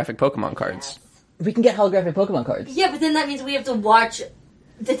holographic Pokemon cards. We can get holographic Pokemon cards. Yeah, but then that means we have to watch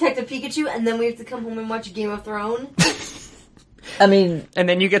Detective Pikachu, and then we have to come home and watch Game of Thrones. I mean, And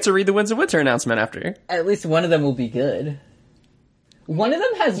then you get to read the Winds of Winter announcement after. at least one of them will be good. One of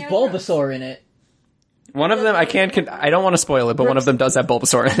them has Yeah, Bulbasaur in it. One of them, I don't want to spoil it, but one of them does have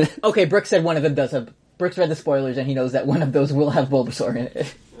Bulbasaur in it. Okay, Brooks said one of them does have... Brooks read the spoilers, and he knows that one of those will have Bulbasaur in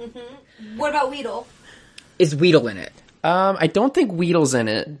it. What about Weedle? Is Weedle in it? I don't think Weedle's in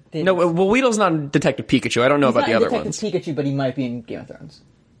it. No, well, Weedle's not in Detective Pikachu. I don't know He's about the not in other Detective ones. Pikachu, but he might be in Game of Thrones.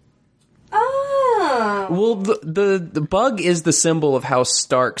 Oh. Well, the bug is the symbol of House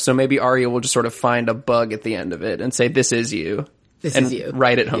Stark, so maybe Arya will just sort of find a bug at the end of it and say, "This is you." This and is you.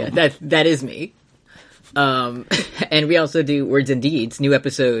 write it home. Yeah, that is me. And we also do Words and Deeds. New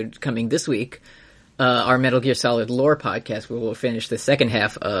episode coming this week. Our Metal Gear Solid lore podcast, where we'll finish the second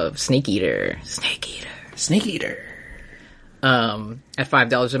half of Snake Eater. Snake Eater. At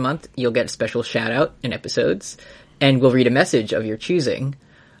 $5 a month, you'll get a special shout out in episodes, and we'll read a message of your choosing.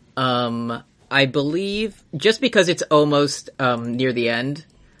 I believe, just because it's almost near the end,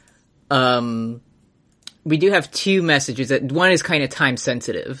 we do have two messages. One is kind of time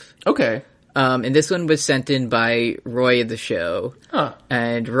sensitive. Okay. And this one was sent in by Roy of the show. Huh.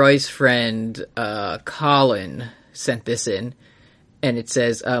 And Roy's friend, Colin, sent this in. And it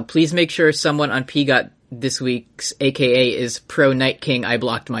says, please make sure someone on PGOT this week's AKA is pro Night King, I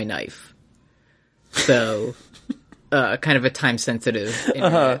blocked my knife. So, kind of a time sensitive.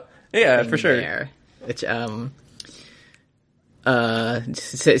 Yeah, for sure. There, which, it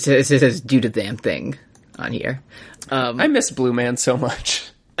says do the damn thing on here. I miss Blue Man so much.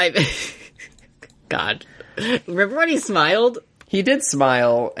 God. Remember when he smiled? He did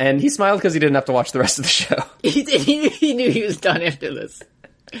smile, and he smiled because he didn't have to watch the rest of the show. He did. He knew he was done after this.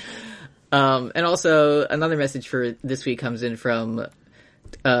 And also, another message for this week comes in from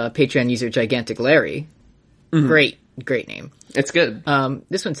Patreon user Gigantic Larry. Great name. It's good.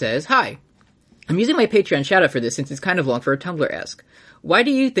 This one says, "Hi. I'm using my Patreon shoutout for this since it's kind of long for a Tumblr ask. Why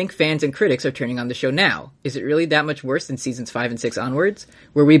do you think fans and critics are turning on the show now? Is it really that much worse than seasons 5 and 6 onwards?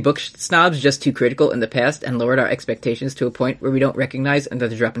 Were we book snobs just too critical in the past and lowered our expectations to a point where we don't recognize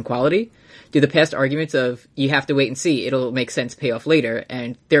another drop in quality? Do the past arguments of, you have to wait and see, it'll make sense, pay off later,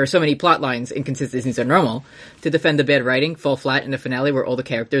 and there are so many plot lines, inconsistencies are normal, to defend the bad writing fall flat in a finale where all the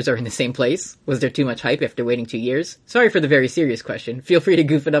characters are in the same place? Was there too much hype after waiting 2 years? Sorry for the very serious question. Feel free to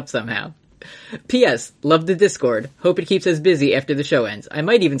goof it up somehow. P.S. Love the Discord. Hope it keeps us busy after the show ends. I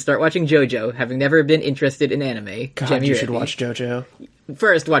might even start watching JoJo, having never been interested in anime." God, Jamie you should Reddy. watch JoJo.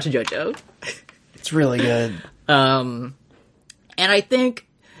 First, watch JoJo. It's really good. And I think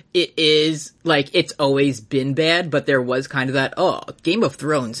it is, like, it's always been bad, but there was kind of that, Game of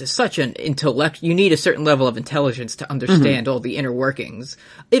Thrones is such an intellect, you need a certain level of intelligence to understand all the inner workings.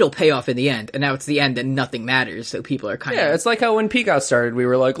 It'll pay off in the end, and now it's the end and nothing matters, so people are kind Yeah, of... it's like how when PGOT started, we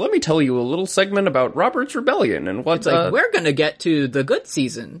were like, let me tell you a little segment about Robert's Rebellion and what's It's like, we're gonna get to the good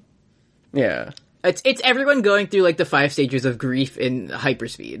season. Yeah. It's everyone going through, like, the 5 stages of grief in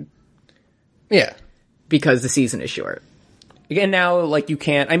hyperspeed, Yeah. because the season is short. Again, now, like, you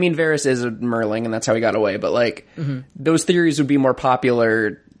can't... I mean, Varys is a Merling, and that's how he got away, but, like, those theories would be more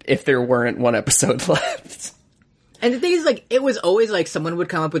popular if there weren't one episode left. And the thing is, like, it was always, like, someone would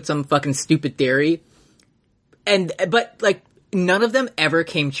come up with some fucking stupid theory, but, like, none of them ever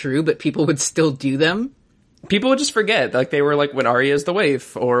came true, but people would still do them. People would just forget, like, they were, like, when Arya's the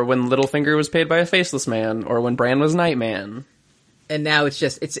waif, or when Littlefinger was paid by a faceless man, or when Bran was Nightman. And now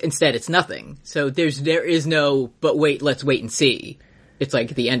instead it's nothing. So there is no, but wait, let's wait and see. It's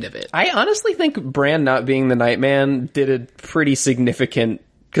like the end of it. I honestly think Bran not being the Nightman did a pretty significant,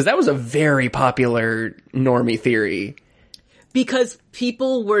 because that was a very popular normie theory. Because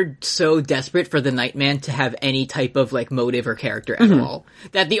people were so desperate for the Nightman to have any type of, like, motive or character at all,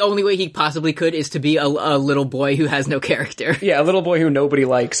 that the only way he possibly could is to be a little boy who has no character. Yeah, a little boy who nobody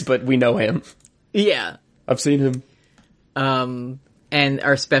likes, but we know him. Yeah. I've seen him. And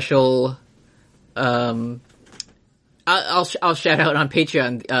our special, I'll shout out on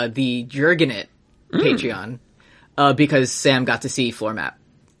Patreon, the Jurgenet Patreon, because Sam got to see floor map.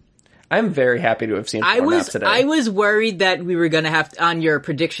 I'm very happy to have seen floor map today. I was worried that we were gonna have to, on your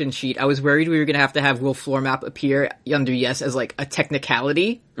prediction sheet, I was worried we were gonna have to have will floor map appear under yes as, like, a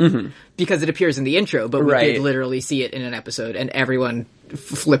technicality, because it appears in the intro, but we did literally see it in an episode, and everyone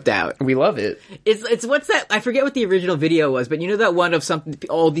flipped out. We love it. It's what's that? I forget what the original video was, but you know that one of something,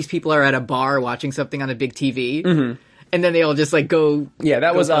 all these people are at a bar watching something on a big TV, and then they all just, like, go. Yeah,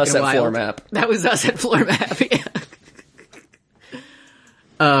 that was us at wild. floor map. That was us at floor map. Yeah.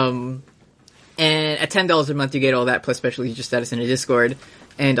 And at $10 a month, you get all that, plus special feature status in a Discord,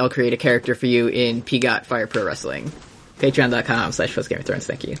 and I'll create a character for you in PGOT Fire Pro Wrestling. Patreon.com/PostGameOfThrones.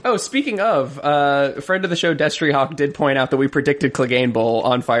 Thank you. Oh, speaking of, friend of the show, Destry Hawk, did point out that we predicted Clegane Bowl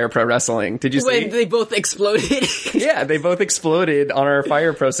on Fire Pro Wrestling. Did you see? When they both exploded. Yeah, they both exploded on our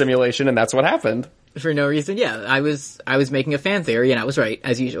Fire Pro simulation, and that's what happened. For no reason, yeah. I was making a fan theory, and I was right,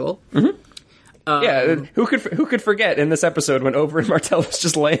 as usual. Yeah, who could forget in this episode when Oberyn Martell was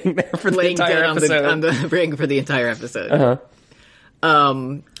just laying there for the entire episode? On the ring for the entire episode.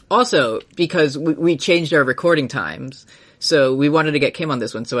 Also, because we changed our recording times, so we wanted to get Kim on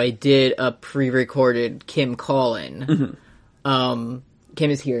this one, so I did a pre-recorded Kim call-in. Kim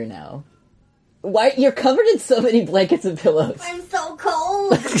is here now. Why? You're covered in so many blankets and pillows. I'm so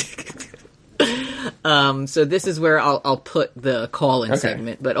cold. So this is where I'll put the call-in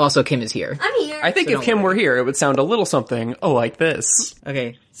segment, but also Kim is here. I'm here. I think if Kim were here, it would sound a little something like this.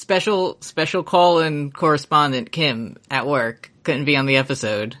 Okay. Special call-in correspondent Kim at work couldn't be on the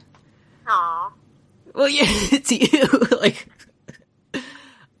episode. Aw. Well, yeah, it's you. Like,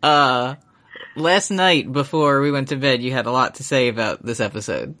 last night before we went to bed, you had a lot to say about this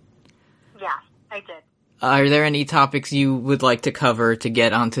episode. Yeah, I did. Are there any topics you would like to cover to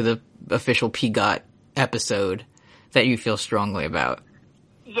get onto the official PGOT episode that you feel strongly about?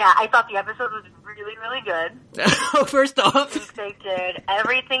 Yeah, I thought the episode was really, really good. Oh, first I off, think they did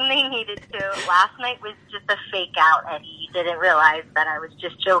everything they needed to. Last night was just a fake out, Eddie. You didn't realize that I was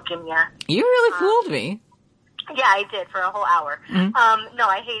just joking you. you really fooled me. Yeah, I did for a whole hour. No,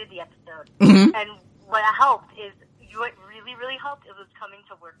 I hated the episode. And what helped is, what really, really helped, it was coming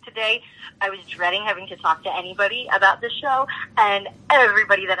to work today. I was dreading having to talk to anybody about the show, and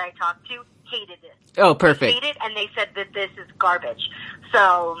everybody that I talked to hated it. Oh, perfect. They hated it, and they said that this is garbage.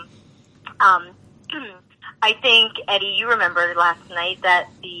 So, I think, Eddie, you remember last night that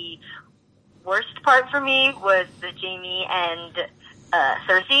the worst part for me was the Jaime and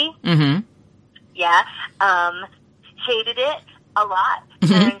Cersei. Mm-hmm. Yeah. Hated it a lot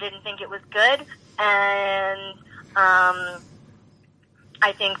and didn't think it was good. And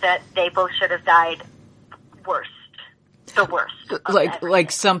I think that they both should have died worst. The worst.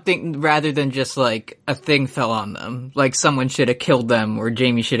 Like something, rather than just like a thing fell on them. Like someone should have killed them, or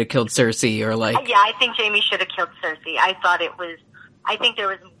Jaime should have killed Cersei, or like... Yeah, I think Jaime should have killed Cersei. I think there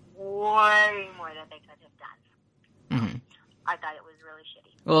was way more that they could have done. Mm-hmm. I thought it was really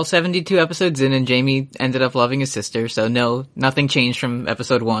shitty. Well, 72 episodes in, and Jaime ended up loving his sister, so no, nothing changed from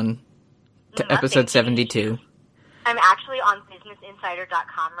episode 1 to Nothing episode changed. 72. I'm actually on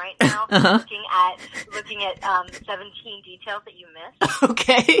BusinessInsider.com right now, looking at 17 details that you missed.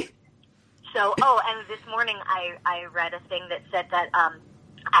 Okay. So, and this morning I read a thing that said that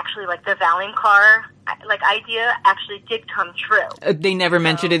actually, like, the Valonqar idea actually did come true. They never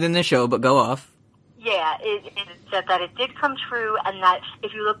mentioned it in the show, but go off. Yeah, it said that it did come true, and that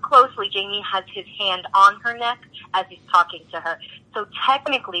if you look closely, Jaime has his hand on her neck as he's talking to her. So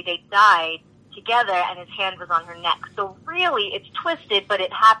technically, they died together, and his hand was on her neck. So really, it's twisted, but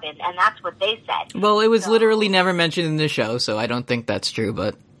it happened, and that's what they said. Well, it was literally never mentioned in the show, so I don't think that's true,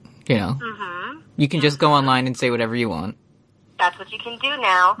 but, you know. You can just go online and say whatever you want. That's what you can do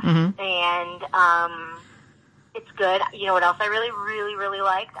now, and it's good. You know what else I really, really, really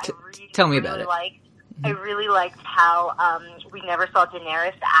liked? Tell me about it. Liked I really liked how we never saw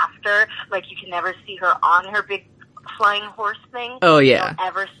Daenerys after. Like, you can never see her on her big flying horse thing. Oh, You yeah. don't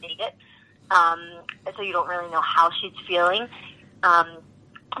ever see it. So you don't really know how she's feeling.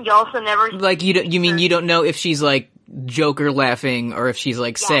 You also never... Like, you don't know if she's, like, Joker laughing, or if she's,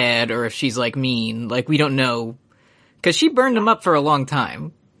 like, sad, or if she's, like, mean. Like, we don't know. Because she burned him up for a long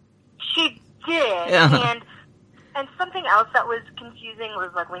time. She did. Yeah. And something else that was confusing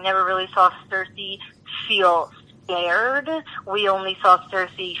was, like, we never really saw Cersei feel scared. We only saw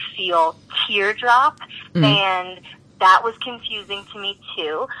Cersei feel teardrop, and that was confusing to me,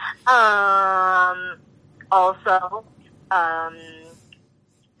 too. Also,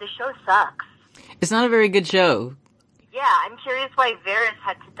 the show sucks. It's not a very good show. Yeah, I'm curious why Varys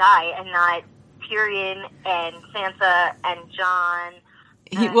had to die and not Tyrion and Sansa and Jon.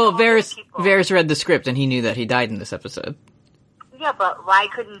 Well, all those people. Varys read the script and he knew that he died in this episode. Yeah, but why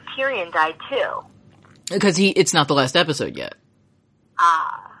couldn't Tyrion die too? Because it's not the last episode yet.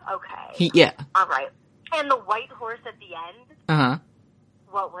 Ah, okay. Yeah. All right. And the white horse at the end, Uh-huh.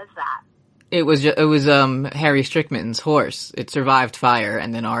 what was that? It was Harry Strickman's horse. It survived fire,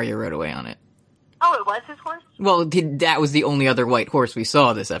 and then Arya rode away on it. Oh, it was his horse? Well, that was the only other white horse we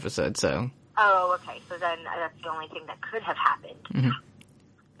saw this episode, so... Oh, okay. So then that's the only thing that could have happened. Mhm.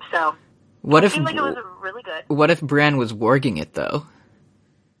 So, What it if... seemed like it was really good. What if Bran was warging it, though?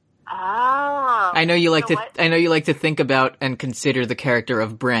 Oh. I know you like know to. what? I know you like to think about and consider the character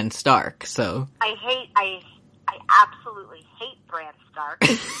of Bran Stark. So I absolutely hate Bran Stark.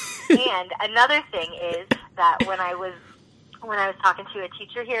 And another thing is that when I was talking to a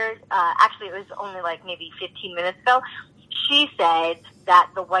teacher here, actually it was only like maybe 15 minutes ago, she said that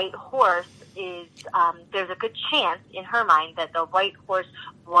the white horse is, there's a good chance in her mind that the white horse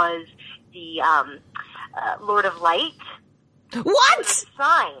was the Lord of Light. It was what? a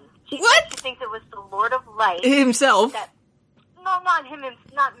sign. She What? said she thinks it was the Lord of Light. Himself? That, no, not him.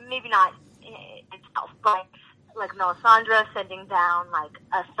 Maybe not himself, but like Melisandre sending down like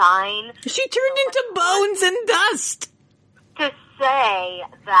a sign She turned into bones and dust. to say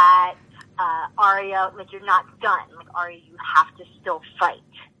that Arya, like, you're not done. Like, Arya, you have to still fight.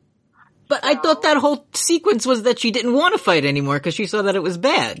 But I thought that whole sequence was that she didn't want to fight anymore because she saw that it was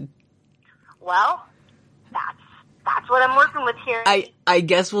bad. Well, that's what I'm working with here. I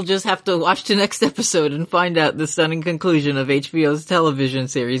guess we'll just have to watch the next episode and find out the stunning conclusion of HBO's television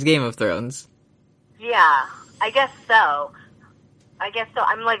series Game of Thrones. Yeah, I guess so.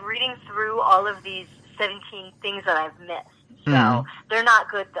 I'm like reading through all of these 17 things that I've missed. So they're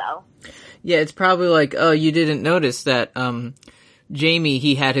not good though. Yeah, it's probably like, oh, you didn't notice that Jaime,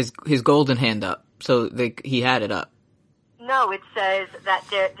 he had his golden hand up, so he had it up. No, it says that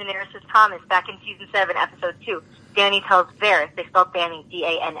Daenerys' promise back in season 7, episode 2. Dany tells Varys, they spelled Dany,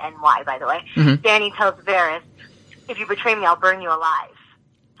 D-A-N-N-Y, by the way. Dany tells Varys, if you betray me, I'll burn you alive.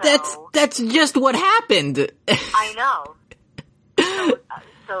 So, That's just what happened. I know.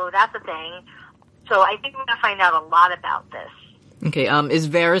 So that's the thing. So I think we're going to find out a lot about this. Okay, is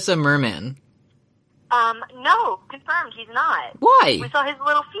Varys a merman? No, confirmed, he's not. Why? We saw his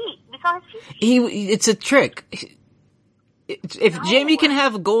little feet. We saw his feet. It's a trick. If Jaime can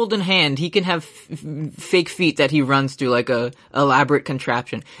have golden hand, he can have fake feet that he runs through like a elaborate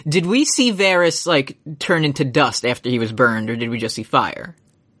contraption. Did we see Varys like turn into dust after he was burned, or did we just see fire?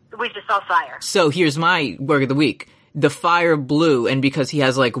 We just saw fire. So here's my word of the week. The fire blew, and because he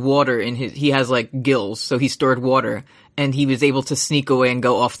has like water he has like gills, so he stored water, and he was able to sneak away and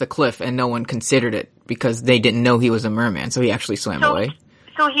go off the cliff, and no one considered it because they didn't know he was a merman, so he actually swam away.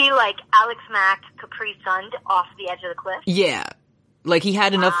 So he, like, Alex Mack, Capri Sunned off the edge of the cliff? Yeah. Like, he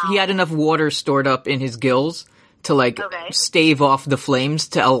had enough water stored up in his gills to, like, stave off the flames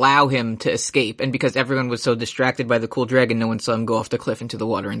to allow him to escape. And because everyone was so distracted by the cool dragon, no one saw him go off the cliff into the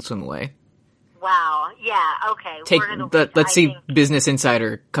water and swim away. Wow. Yeah, okay. Let's see Business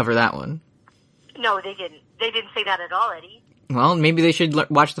Insider cover that one. No, they didn't. They didn't say that at all, Eddie. Well, maybe they should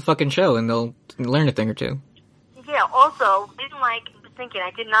watch the fucking show and they'll learn a thing or two. Yeah, also,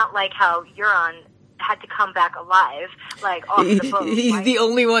 I did not like how Euron had to come back alive, like, off the boat. He's right? the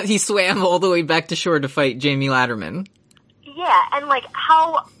only one, he swam all the way back to shore to fight Jaime Latterman. Yeah, and, like,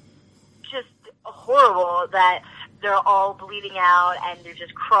 how just horrible that they're all bleeding out and they're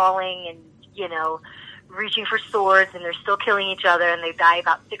just crawling and, you know, reaching for swords and they're still killing each other and they die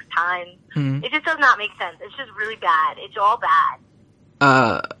about 6 times. Mm-hmm. It just does not make sense. It's just really bad. It's all bad.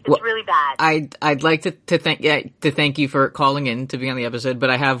 It's really bad. I'd like to thank you for calling in to be on the episode, but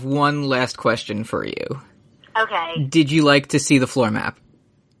I have one last question for you. Okay. Did you like to see the floor map?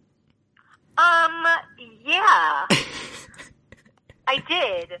 Yeah. I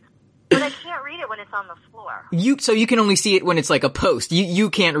did. But I can't read it when it's on the floor. So you can only see it when it's like a post. You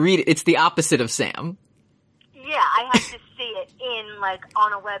can't read it. It's the opposite of Sam. Yeah, I have to see it in, like,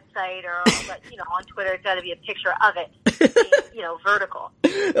 on a website or, like, you know, on Twitter. It's got to be a picture of it, being, you know, vertical.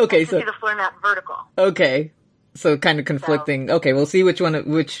 Okay, I so see the floor map vertical. okay, so kind of conflicting. Okay, we'll see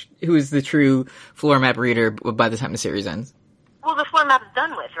who is the true floor map reader by the time the series ends. Well, the floor map's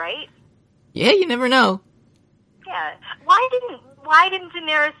done with, right? Yeah, you never know. Yeah. Why didn't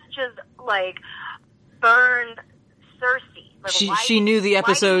Daenerys just, like, burn Cersei? Like, She knew the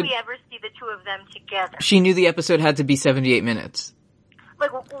episode. Why did we ever see the two of them together? She knew the episode had to be 78 minutes.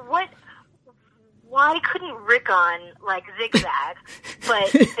 Like, what? Why couldn't Rickon, like, zigzag, but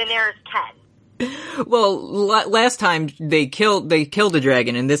Daenerys can? Well, last time they killed the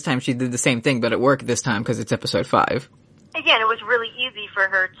dragon, and this time she did the same thing, but it worked this time because it's episode 5. Again, it was really easy for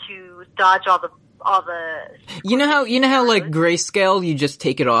her to dodge all the. You know how like grayscale, you just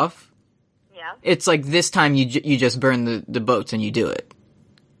take it off. Yeah. It's like this time you just burn the boats and you do it.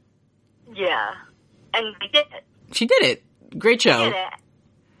 Yeah. And they did it. She did it. Great show.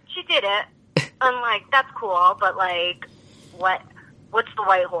 She did it. I'm like, that's cool, but like, what's the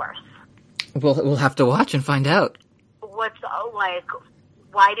white horse? We'll have to watch and find out. Like,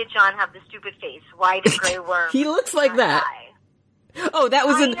 why did Jon have the stupid face? Why did Grey Worm? He looks like not that. die? Oh, that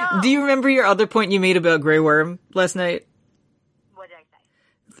was I know. Do you remember your other point you made about Grey Worm last night? What did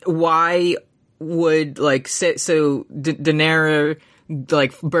I say? Why would, like, so Daenerys,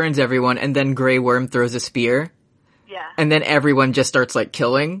 like, burns everyone, and then Grey Worm throws a spear, Yeah. and then everyone just starts, like,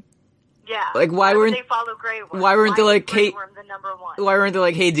 killing? Yeah. Like, why would weren't- they follow Grey Worm? why weren't they is like, Grey hey- Worm the number one? Why weren't they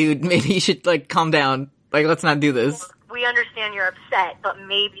like, hey dude, maybe you should, like, calm down. Like, let's not do this. We understand you're upset, but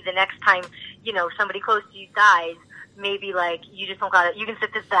maybe the next time, you know, somebody close to you dies, maybe, like, you just don't gotta, you can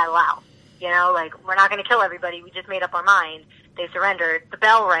sit this battle out. You know, like, we're not gonna kill everybody, we just made up our mind. They surrendered. The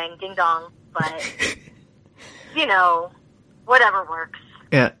bell rang, ding dong, but, you know, whatever works.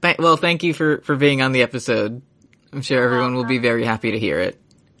 Yeah. Thank you for being on the episode. I'm sure everyone will be very happy to hear it.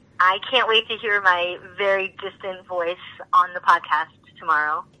 I can't wait to hear my very distant voice on the podcast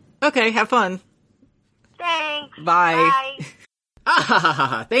tomorrow. Okay, have fun. Thanks. Bye.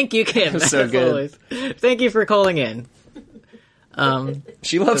 Ah, thank you, Kim. So as good. always. Thank you for calling in.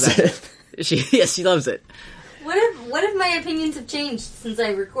 She loves it. She loves it. What if my opinions have changed since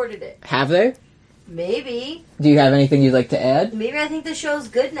I recorded it? Have they? Maybe. Do you have anything you'd like to add? Maybe I think the show's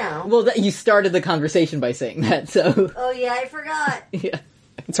good now. Well, you started the conversation by saying that, so Oh yeah, I forgot. yeah,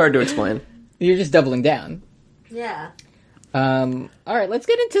 It's hard to explain. you're just doubling down. Yeah. All right, let's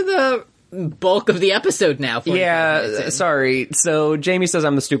get into the bulk of the episode now. 45 minutes Yeah, in. sorry. So Jamie says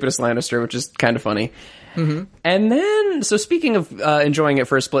I'm the stupidest Lannister, which is kind of funny. Mm-hmm. And then, so speaking of enjoying it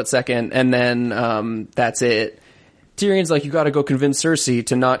for a split second, and then that's it. Tyrion's like, you gotta go convince Cersei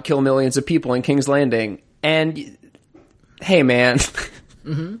to not kill millions of people in King's Landing. And, hey man.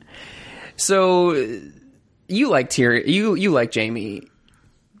 Mm-hmm. So, you like Tyrion, you like Jamie.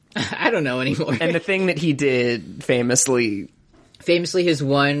 I don't know anymore. And the thing that he did famously, His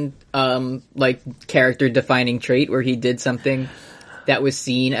one like character defining trait where he did something that was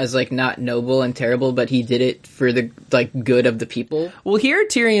seen as like not noble and terrible, but he did it for the like good of the people. well, here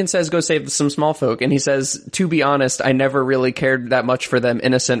Tyrion says go save some small folk, and he says, to be honest, I never really cared that much for them,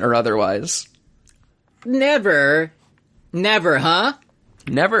 innocent or otherwise. Never, huh?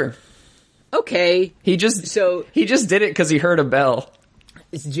 Never. Okay. He just So did it because he heard a bell.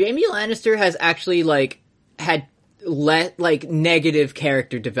 Jaime Lannister has actually like had negative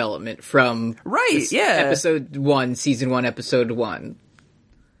character development from Right, yeah. episode 1, season 1, episode 1.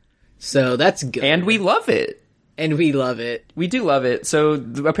 So that's good. And we love it. And we love it. We do love it. So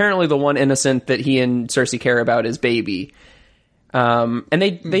apparently the one innocent that he and Cersei care about is Baby. And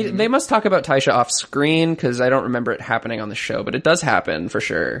they must talk about Tysha off screen because I don't remember it happening on the show, but it does happen for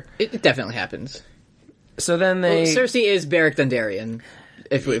sure. It definitely happens. So then they... Well, Cersei is Beric Dondarrion.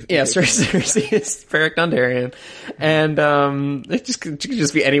 Yeah, Cersei is Beric Dondarrion. And it could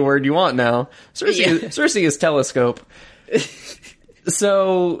just be any word you want now. Cersei is Telescope.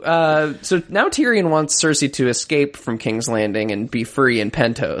 So now Tyrion wants Cersei to escape from King's Landing and be free in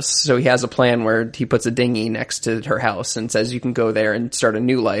Pentos. So he has a plan where he puts a dinghy next to her house and says you can go there and start a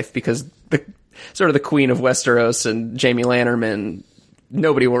new life because the Queen of Westeros and Jaime Lannister,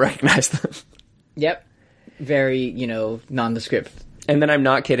 nobody will recognize them. Yep. Very, nondescript. And then I'm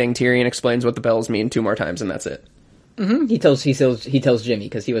not kidding, Tyrion explains what the bells mean 2 more times and that's it. Mm-hmm. He tells Jimmy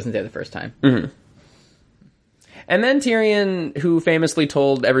because he wasn't there the first time. Mm-hmm. And then Tyrion, who famously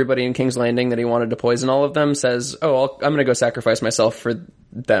told everybody in King's Landing that he wanted to poison all of them, says, I'm going to go sacrifice myself for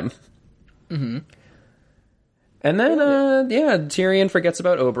them. Mm-hmm. And then, Tyrion forgets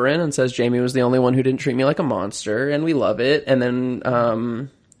about Oberyn and says Jaime was the only one who didn't treat me like a monster, and we love it. And then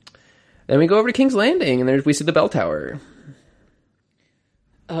we go over to King's Landing, and there we see the bell tower.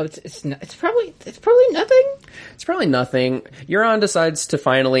 Oh, it's probably nothing. It's probably nothing. Euron decides to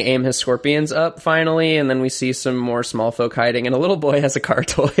finally aim his scorpions up, and then we see some more small folk hiding, and a little boy has a car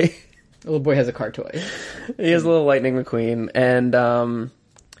toy. The little boy has a car toy. He has a little Lightning McQueen, and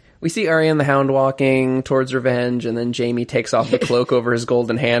we see Arya and the Hound walking towards revenge, and then Jaime takes off the cloak over his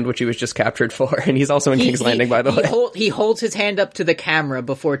golden hand, which he was just captured for, and he's also in King's Landing, by the way. He holds his hand up to the camera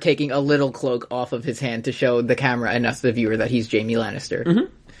before taking a little cloak off of his hand to show the camera and us, the viewer, that he's Jaime Lannister. Mm-hmm.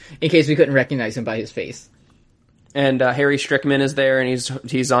 In case we couldn't recognize him by his face. And Harry Strickman is there, and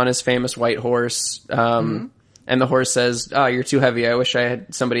he's on his famous white horse. And the horse says, "You're too heavy. I wish I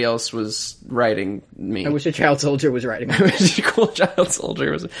had somebody else was riding me. I wish a child soldier was riding me." I wish a cool child soldier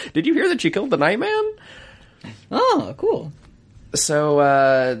was. Did you hear that she killed the Nightman? Oh, cool. So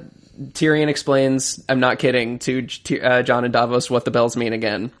Tyrion explains, I'm not kidding, to Jon and Davos what the bells mean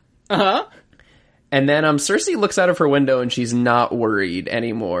again. Uh-huh. And then Cersei looks out of her window and she's not worried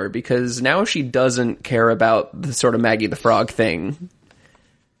anymore because now she doesn't care about the sort of Maggie the Frog thing.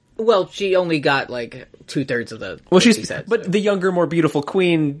 Well, she only got like 2/3 of the. Well, she said, but the younger, more beautiful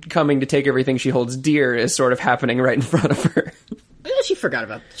queen coming to take everything she holds dear is sort of happening right in front of her. Yeah, she forgot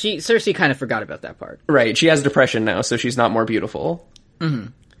about. Cersei kind of forgot about that part. Right, she has depression now, so she's not more beautiful. Mm-hmm.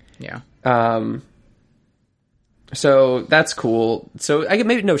 Yeah. So that's cool. So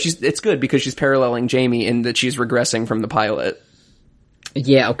it's good because she's paralleling Jaime in that she's regressing from the pilot.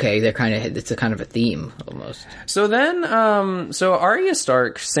 Yeah, okay, it's a kind of a theme almost. So then, Arya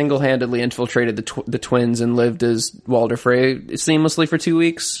Stark single-handedly infiltrated the twins and lived as Walder Frey seamlessly for 2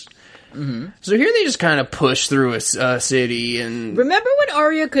 weeks. Mm-hmm. So here they just kind of push through a city and. Remember when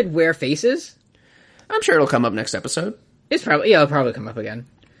Arya could wear faces? I'm sure it'll come up next episode. It'll probably come up again.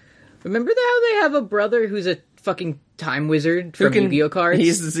 Remember how they have a brother who's a fucking time wizard from Yu-Gi-Oh cards?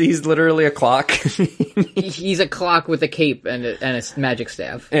 He's literally a clock. He's a clock with a cape and a magic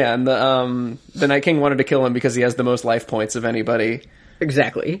staff. Yeah, and the Night King wanted to kill him because he has the most life points of anybody.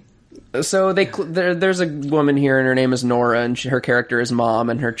 Exactly. So there's a woman here, and her name is Nora, and her character is Mom,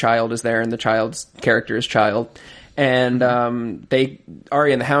 and her child is there, and the child's character is Child. And Arya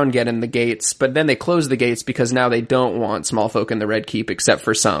and the Hound get in the gates, but then they close the gates because now they don't want small folk in the Red Keep, except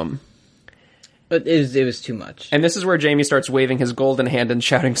for some. But it was too much. And this is where Jaime starts waving his golden hand and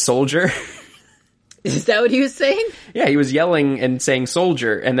shouting "soldier." Is that what he was saying? Yeah, he was yelling and saying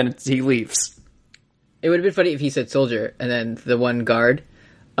 "soldier," and then he leaves. It would have been funny if he said "soldier," and then the one guard,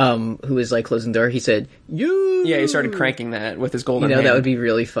 who was like closing the door, he said "you." Yeah, he started cranking that with his golden hand. That would be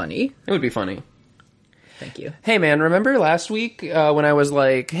really funny. It would be funny. Thank you. Hey man, remember last week when I was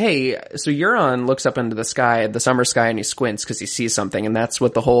like, hey, so Euron looks up into the sky, the summer sky, and he squints because he sees something, and that's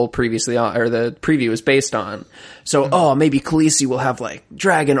what the whole the preview is based on. So, maybe Khaleesi will have like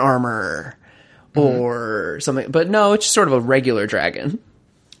dragon armor or something, but no, it's just sort of a regular dragon.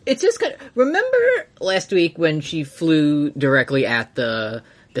 It's just good. Remember last week when she flew directly at the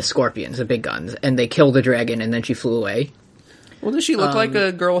scorpions, the big guns, and they killed the dragon, and then she flew away? Well, does she look like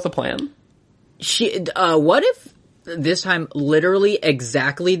a girl with a plan? What if this time literally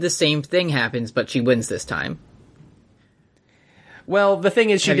exactly the same thing happens, but she wins this time? Well, the thing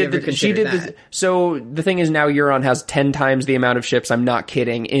is, so the thing is now Euron has 10 times the amount of ships, I'm not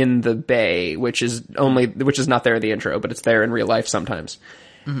kidding, in the bay, which is not there in the intro, but it's there in real life sometimes.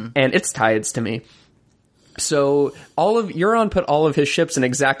 Mm-hmm. And it's tides to me. So Euron put all of his ships in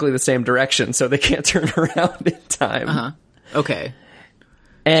exactly the same direction, so they can't turn around in time. Uh-huh. Okay.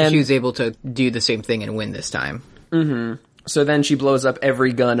 And so she was able to do the same thing and win this time. Mm-hmm. So then she blows up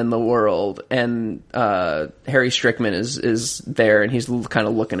every gun in the world, and Harry Strickman is there, and he's kind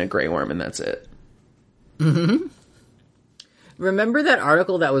of looking at Grey Worm, and that's it. Mm-hmm. Remember that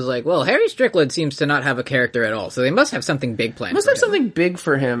article that was like, well, Harry Strickland seems to not have a character at all, so they must have something big planned. Something big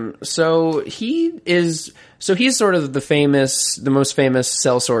for him. So he's sort of the most famous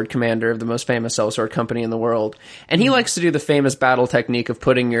sellsword commander of the most famous sellsword company in the world, and he likes to do the famous battle technique of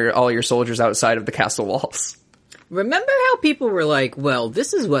putting all your soldiers outside of the castle walls. Remember how people were like, well,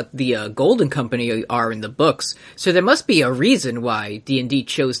 this is what the Golden Company are in the books, so there must be a reason why D&D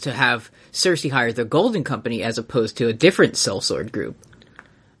chose to have Cersei hire the Golden Company as opposed to a different sellsword group.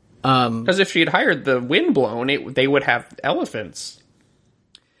 Because if she had hired the Windblown, they would have elephants.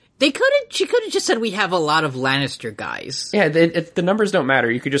 She could have just said we have a lot of Lannister guys. Yeah, the numbers don't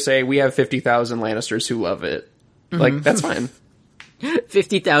matter. You could just say we have 50,000 Lannisters who love it. Mm-hmm. Like, that's fine.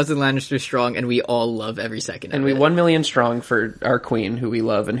 50,000 Lannisters strong, and we all love every second And of we it. 1 million strong for our queen, who we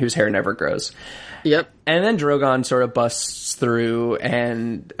love and whose hair never grows. Yep. And then Drogon sort of busts through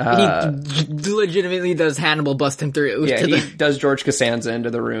and... He legitimately does Hannibal bust him through. yeah, to he the- does George Costanza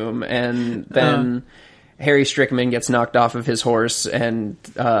into the room, and then Harry Strickman gets knocked off of his horse, and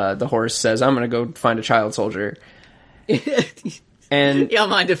the horse says, I'm going to go find a child soldier. And Y'all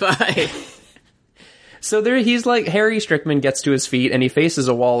mind if I... so there, he's like, Harry Strickman gets to his feet, and he faces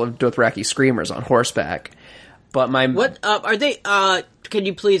a wall of Dothraki screamers on horseback. But my... What, are they, can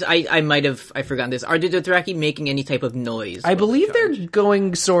you please, I forgot this. Are the Dothraki making any type of noise? I believe they're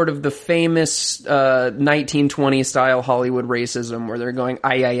going sort of the famous 1920 style Hollywood racism, where they're going,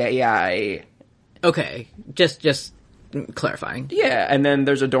 ay, ay, ay, ay. Okay. Just clarifying. Yeah, and then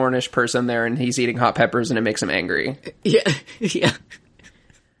there's a Dornish person there, and he's eating hot peppers, and it makes him angry. Yeah. Yeah.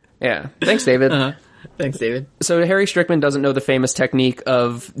 Yeah. Thanks, David. Thanks, David. So Harry Strickman doesn't know the famous technique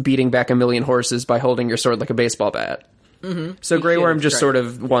of beating back 1 million horses by holding your sword like a baseball bat. Mm-hmm. So Grey Worm just sort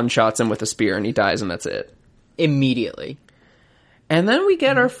of one-shots him with a spear, and he dies, and that's it. Immediately. And then we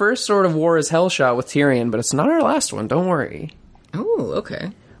get our first sort of war is hell shot with Tyrion, but it's not our last one, don't worry. Oh,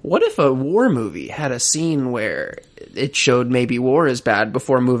 okay. What if a war movie had a scene where it showed maybe war is bad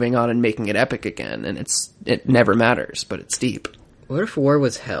before moving on and making it epic again, and it never matters, but it's deep. What if war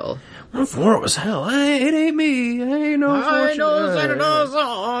was hell? What if war was hell? It ain't me. I ain't no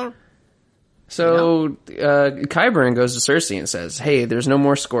fortune. So Qyburn goes to Cersei and says, hey, there's no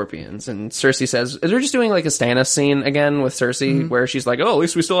more scorpions. And Cersei says, they're just doing like a Stannis scene again with Cersei, where she's like, oh, at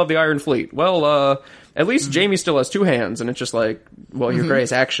least we still have the Iron Fleet. Well, at least Jaime still has 2 hands. And it's just like, well, your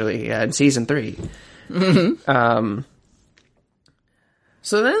grace, actually, in season 3.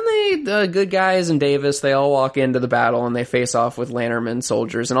 So then the good guys and Davis, they all walk into the battle and they face off with Lannisterman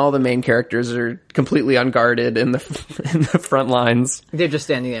soldiers, and all the main characters are completely unguarded in the front lines. They're just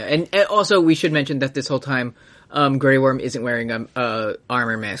standing there. And also, we should mention that this whole time, Grey Worm isn't wearing a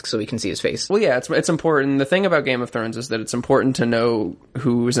armor mask, so we can see his face. Well, yeah, it's important. The thing about Game of Thrones is that it's important to know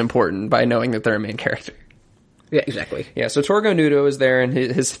who's important by knowing that they're a main character. Yeah, exactly. Yeah, so Torgo Nudo is there, and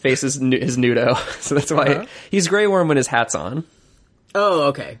his face is Nudo, so that's why he's Grey Worm when his hat's on. Oh,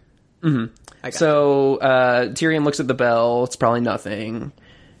 okay. Mm-hmm. So Tyrion looks at the bell. It's probably nothing.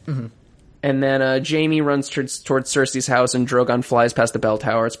 Mm-hmm. And then Jaime runs towards Cersei's house, and Drogon flies past the bell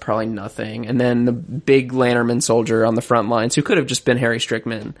tower. It's probably nothing. And then the big Lannisterman soldier on the front lines, who could have just been Harry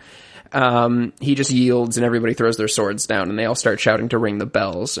Strickman, he just yields, and everybody throws their swords down, and they all start shouting to ring the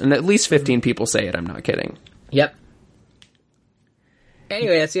bells. And at least 15 people say it. I'm not kidding. Yep.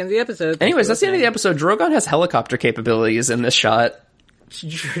 Anyway, that's the end of the episode. Anyways, that's the end of the episode. Drogon has helicopter capabilities in this shot.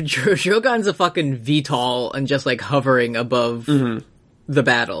 Drogon's a fucking VTOL and just like hovering above the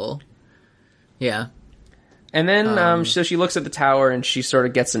battle. Yeah. And then, so she looks at the tower and she sort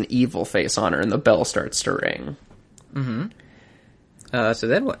of gets an evil face on her, and the bell starts to ring. Mm-hmm. So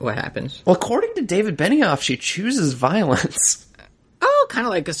then what happens? Well, according to David Benioff, she chooses violence. Oh, kind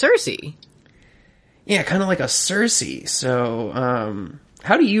of like a Cersei. Yeah, kind of like a Cersei. So,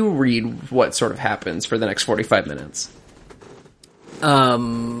 how do you read what sort of happens for the next 45 minutes?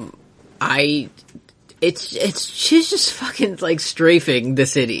 She's just fucking like strafing the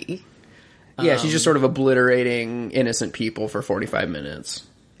city. Yeah, she's just sort of obliterating innocent people for 45 minutes.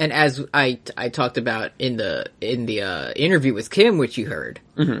 And as I talked about in the interview with Kim, which you heard,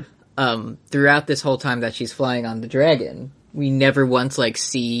 throughout this whole time that she's flying on the dragon, we never once like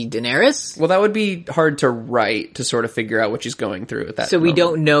see Daenerys. Well, that would be hard to write, to sort of figure out what she's going through at that So moment. we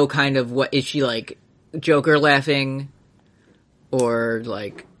don't know kind of what, is she like Joker laughing? Or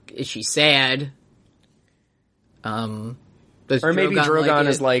like, is she sad? Or maybe Drogon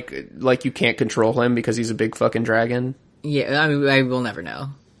is like you can't control him because he's a big fucking dragon. Yeah, I mean, I will never know.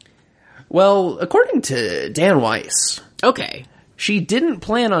 Well, according to Dan Weiss, Okay. she didn't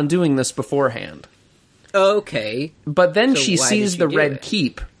plan on doing this beforehand. Okay. But then So she why sees did she the do Red it?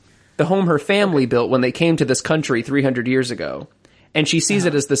 Keep, the home her family built when they came to this country 300 years ago. And she sees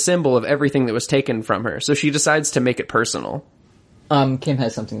it as the symbol of everything that was taken from her. So she decides to make it personal. Kim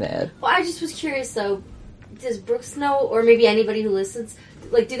has something to add. Well, I just was curious, though. Does Brooks know, or maybe anybody who listens,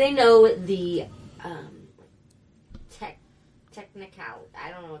 like, do they know the technical? I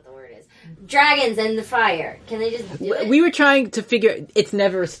don't know what the word is. Dragons and the fire. Can they just do it? We were trying to figure. It's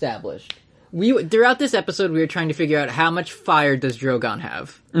never established. Throughout this episode, we were trying to figure out how much fire does Drogon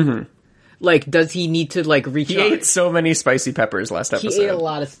have. Mm-hmm. Like, does he need to like recharge? He ate so many spicy peppers last episode. He ate a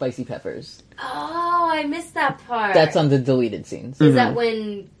lot of spicy peppers. Oh, I missed that part. That's on the deleted scenes. Is that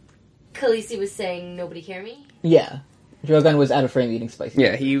when Khaleesi was saying, "Nobody hear me"? Yeah, Drogon was out of frame eating spicy.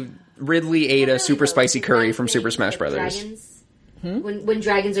 Yeah, Ridley ate a super spicy curry from Super Smash Brothers. Dragons. When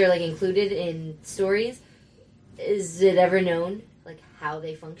dragons are like included in stories, is it ever known like how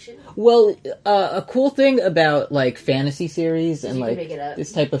they function? Well, a cool thing about like fantasy series and You can like make it up.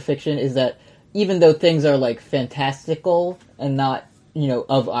 this type of fiction is that even though things are like fantastical and not,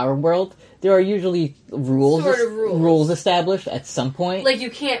 of our world, there are usually rules Sort of rules. established at some point. Like you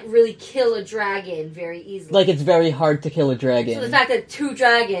can't really kill a dragon very easily. Like it's very hard to kill a dragon. So the fact that 2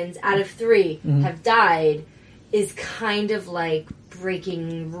 dragons out of 3 Mm-hmm. have died is kind of like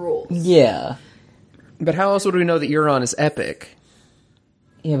breaking rules. Yeah. But how else would we know that Euron is epic?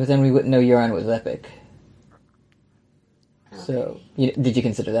 Yeah, but then we wouldn't know Euron was epic. So, did you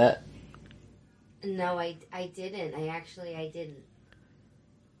consider that? No, I didn't. I didn't.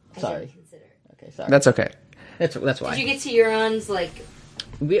 I Sorry. didn't consider it. Okay, sorry. That's okay. That's Did you why. get to Euron's like?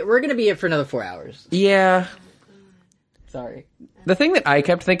 We're gonna be here for another 4 hours. Yeah. Sorry. The thing that I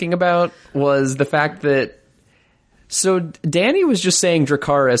kept thinking about was the fact that so Danny was just saying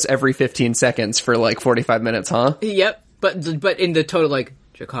Dracarys every 15 seconds for like 45 minutes, huh? Yep, but in the total, like,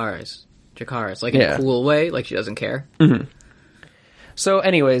 Dracarys, like, in Yeah. a cool way, like she doesn't care. So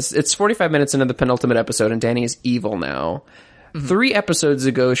anyways, it's 45 minutes into the penultimate episode and Danny is evil now. 3 episodes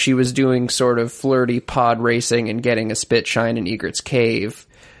ago, she was doing sort of flirty pod racing and getting a spit shine in Egret's cave.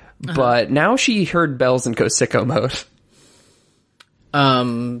 But now she heard bells and goes sicko mode.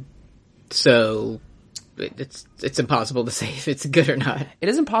 So it's impossible to say if it's good or not. It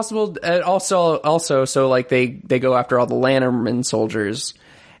isn't possible. Also, so like they go after all the Lannister soldiers,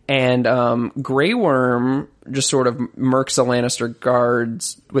 and Grey Worm just sort of murks the Lannister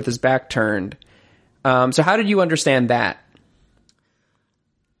guards with his back turned. So how did you understand that?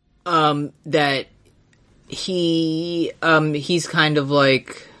 That he's kind of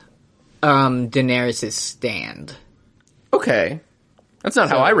like Daenerys' stand. Okay, that's not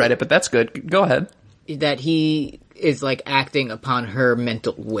how I read it, but that's good. Go ahead. That he is like acting upon her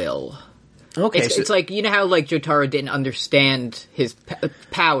mental will. Okay, It's like, how like Jotaro didn't understand his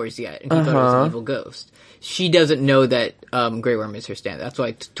powers yet, and he thought it was an evil ghost. She doesn't know that Grey Worm is her stand. That's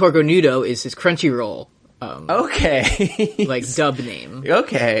why Torgo Nudo is his Crunchyroll okay, like dub name.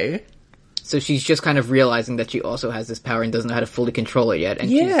 okay, So she's just kind of realizing that she also has this power and doesn't know how to fully control it yet. And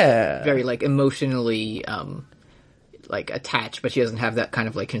Yeah. she's very like emotionally like attached, but she doesn't have that kind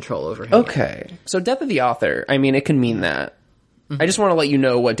of like control over him. okay. So death of the author. I mean, it can mean that. I just want to let you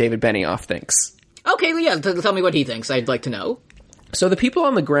know what David Benioff thinks. Yet. Okay, well, yeah. Tell me what he thinks. I'd like to know. So the people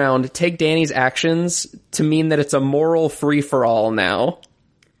on the ground take Danny's actions to mean that it's a moral free-for-all now.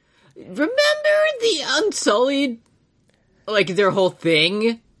 Remember the Unsullied? Like their whole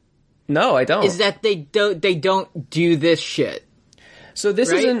thing No, I don't. is that they don't do this shit. So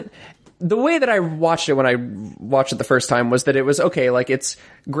this right? isn't... The way that I watched it when I watched it the first time was that it was, okay, like it's...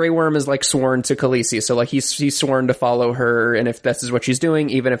 Grey Worm is like sworn to Khaleesi, so like he's sworn to follow her, and if this is what she's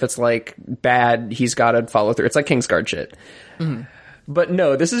doing, even if it's like bad, he's gotta follow through. It's like Kingsguard shit. Mm-hmm. But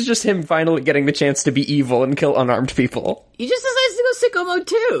no, this is just him finally getting the chance to be evil and kill unarmed people. He just decides to go sicko mode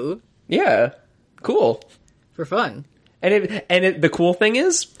too. Yeah. Cool. For fun. And the cool thing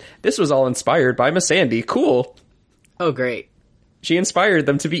is, this was all inspired by Missandei. Cool. Oh, great. She inspired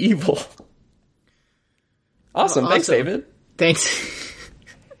them to be evil. Awesome. Thanks, awesome. David. Thanks.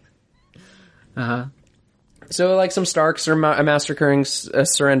 So, like, some Starks are massacring,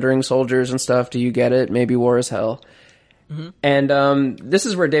 surrendering soldiers and stuff. Do you get it? Maybe war is hell. Mm-hmm. And this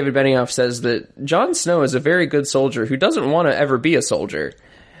is where David Benioff says that Jon Snow is a very good soldier who doesn't want to ever be a soldier.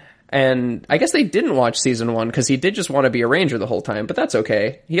 And I guess they didn't watch season 1 because he did just want to be a ranger the whole time, but that's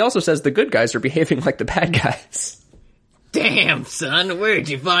okay. He also says the good guys are behaving like the bad guys. Damn, son, where'd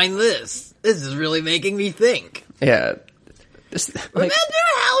you find this? This is really making me think. Yeah. Remember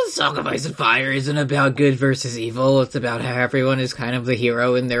how Song of Ice and Fire isn't about good versus evil? It's about how everyone is kind of the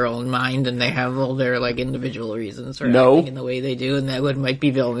hero in their own mind, and they have all their like individual reasons for acting in the way they do, and that what might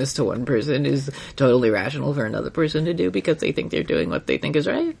be villainous to one person is totally rational for another person to do because they think they're doing what they think is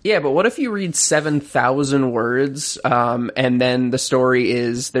right. Yeah, but what if you read 7,000 words, and then the story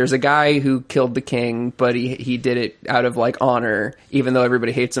is there's a guy who killed the king, but he did it out of like honor, even though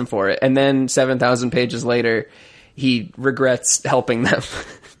everybody hates him for it, and then 7,000 pages later, he regrets helping them.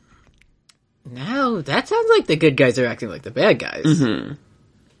 Now, that sounds like the good guys are acting like the bad guys. Mm-hmm.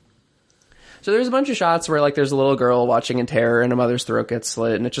 So there's a bunch of shots where, like, there's a little girl watching in terror and a mother's throat gets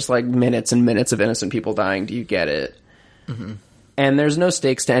slit, and it's just, like, minutes and minutes of innocent people dying. Do you get it? Mm-hmm. And there's no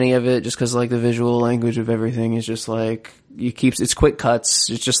stakes to any of it, just because, like, the visual language of everything is just, like, it's quick cuts.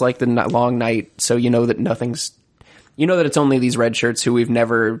 It's just, like, the long night, so you know that nothing's... You know that it's only these red shirts who we've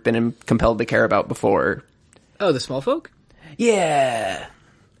never been compelled to care about before. Oh, the small folk? Yeah.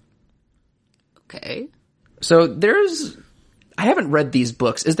 Okay. So there's... I haven't read these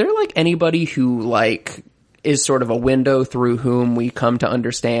books. Is there like anybody who like is sort of a window through whom we come to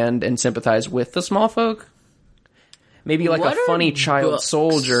understand and sympathize with the small folk? Maybe like What a are funny child books?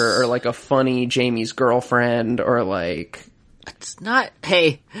 soldier, or like a funny Jamie's girlfriend, or like, It's not.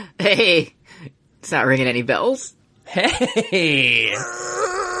 Hey, it's not ringing any bells. hey,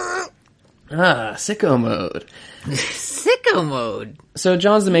 sicko mode. Sicko mode. So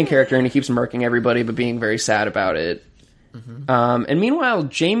John's the main character, and he keeps murking everybody, but being very sad about it. And meanwhile,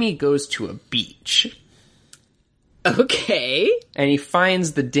 Jamie goes to a beach, Okay. and he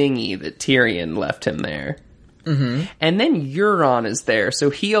finds the dinghy that Tyrion left him there. And then Euron is there, so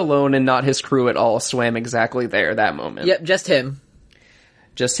he alone and not his crew at all swam exactly there that moment. Yep, just him.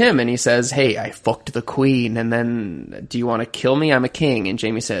 Just him, and he says, hey, I fucked the queen, and then, do you want to kill me? I'm a king. And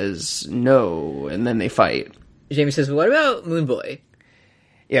Jamie says, no, and then they fight. Jamie says, "What about Moon Boy?"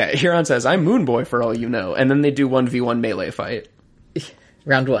 Yeah, Euron says, I'm Moon Boy for all you know, and then they do 1v1 melee fight.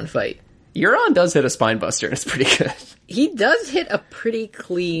 Round 1 fight. Euron does hit a spine buster, and it's pretty good. He does hit a pretty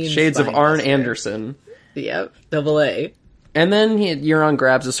clean. Shades of spine Arn buster. Anderson. Yep, double A. And then Euron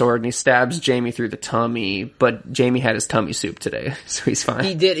grabs a sword and he stabs Jamie through the tummy, but Jamie had his tummy soup today, so he's fine.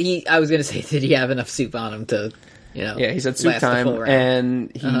 He did. I was gonna say, did he have enough soup on him to, Yeah, he said soup last the time, full round?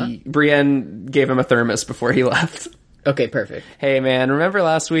 and Brienne gave him a thermos before he left. Okay, perfect. Hey man, remember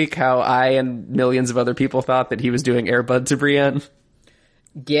last week how I and millions of other people thought that he was doing Air Bud to Brienne?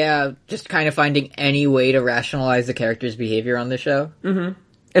 Yeah, just kind of finding any way to rationalize the character's behavior on the show.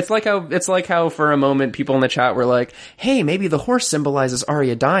 It's like how for a moment people in the chat were like, "Hey, maybe the horse symbolizes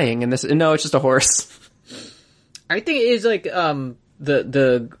Arya dying," and no, it's just a horse. I think it is like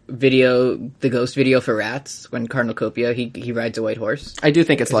the ghost video for Rats when Cardinal Copia he rides a white horse. I do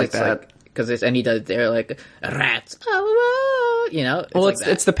think it's like that. And he does. They're like rats. It's Well, like that.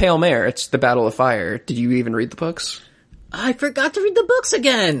 it's the Pale Mare. It's the Battle of Fire. Did you even read the books? I forgot to read the books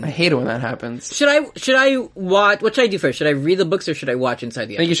again. I hate it when that happens. Should I watch? What should I do first? Should I read the books or should I watch Inside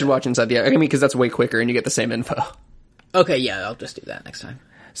the I think you should watch Inside the... I mean, because that's way quicker and you get the same info. Okay, yeah, I'll just do that next time.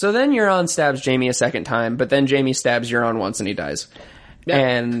 So then Euron stabs Jamie a second time, but then Jamie stabs Euron once and he dies.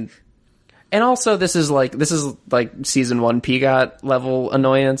 Yep. And also this is like season 1 Peagot level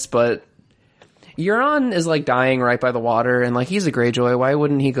annoyance, but Euron is like dying right by the water, and like he's a Greyjoy. Why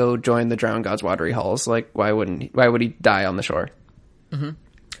wouldn't he go join the Drowned Gods' watery halls? Like why would he die on the shore?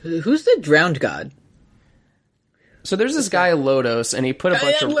 Who's the drowned god? So there's this guy Lodos, and he put a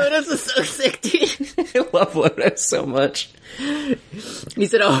bunch of... Lotus is so sick, dude. I love Lodos so much. He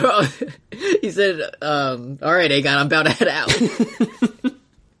said, all right, Aegon, I'm about to head out.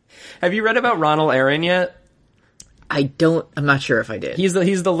 Have you read about Ronald Arryn yet? I'm not sure if I did. He's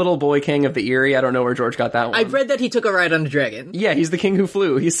the little boy king of the Eyrie. I don't know where George got that one. I've read that he took a ride on a dragon. Yeah, he's the king who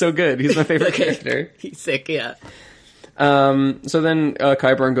flew. He's so good. He's my favorite character. He's sick, yeah. So then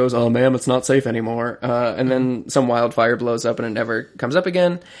Qyburn goes, oh ma'am, it's not safe anymore. And then some wildfire blows up and it never comes up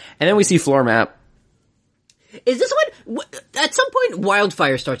again. And then we see floor map. Is this one... At some point,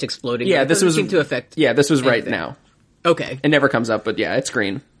 wildfire starts exploding. Yeah, but it this doesn't was... seem to affect... Yeah, this was right anything. now. Okay. It never comes up, but yeah, it's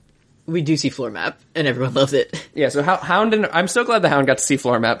green. We do see floor map, and everyone loves it. Yeah, so Hound and... I'm so glad the Hound got to see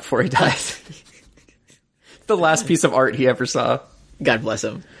floor map before he died. The last piece of art he ever saw. God bless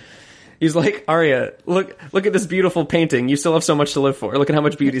him. He's like, Arya, look at this beautiful painting. You still have so much to live for. Look at how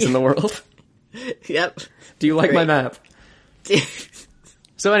much beauty's in the world. Yep. Do you like my Great. map?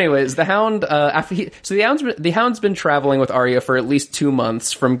 So anyways, the Hound, the Hound's been traveling with Arya for at least 2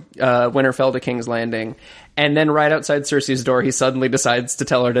 months from Winterfell to King's Landing, and then right outside Cersei's door, he suddenly decides to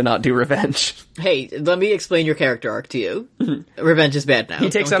tell her to not do revenge. Hey, let me explain your character arc to you. Revenge is bad now. He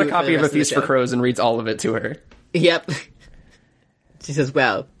takes Don't out do a it for copy the of A rest the Feast for show. Crows and reads all of it to her. Yep. She says,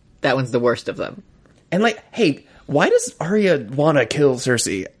 wow, that one's the worst of them. And like, hey, why does Arya want to kill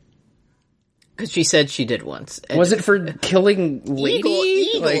Cersei? Because she said she did once. And Was it for killing Lady?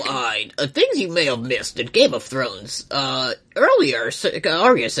 Eagle-eyed. Things you may have missed in Game of Thrones. Earlier,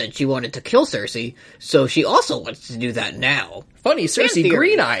 Arya said she wanted to kill Cersei, so she also wants to do that now. Funny, Cersei theory.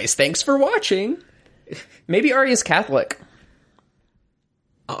 Green Eyes. Thanks for watching. Maybe Arya's Catholic.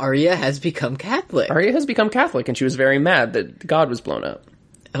 Arya has become Catholic. Arya has become Catholic, and she was very mad that God was blown up.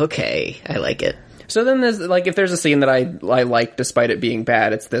 Okay, I like it. So then there's, like, if there's a scene that I like despite it being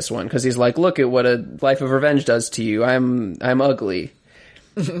bad, it's this one. Because he's like, look at what a life of revenge does to you. I'm ugly.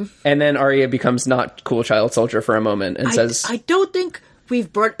 And then Arya becomes not cool child soldier for a moment and says... I don't think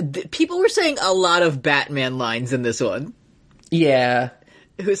we've brought... People were saying a lot of Batman lines in this one. Yeah.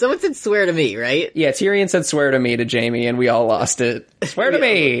 Someone said swear to me, right? Yeah, Tyrion said swear to me to Jaime, and we all lost it. Swear to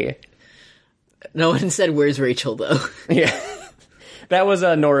me! No one said where's Rachel, though. Yeah. That was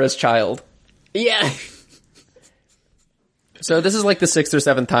Nora's child. Yeah. So this is like the 6th or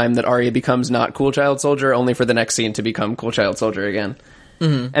 7th time that Arya becomes not Cool Child Soldier, only for the next scene to become Cool Child Soldier again.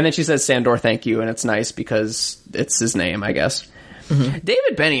 Mm-hmm. And then she says, Sandor, thank you, and it's nice because it's his name, I guess. Mm-hmm.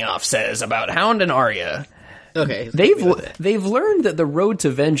 David Benioff says about Hound and Arya, Okay. they've learned that the road to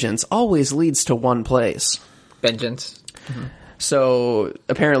vengeance always leads to one place. Vengeance. So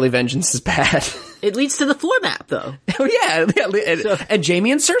apparently vengeance is bad. It leads to the floor map, though. Oh yeah, and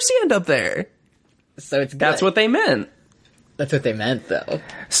Jaime and Cersei end up there. So it's good. That's what they meant. That's what they meant, though.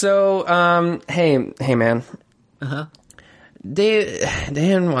 So, hey man. Uh-huh.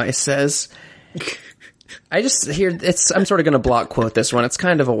 Dan Weiss says, I just hear I'm sort of going to block quote this one. It's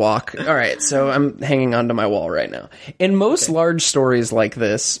kind of a walk. All right, so I'm hanging onto my wall right now. In most large stories like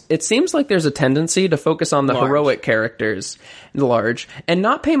this, it seems like there's a tendency to focus on the heroic characters, and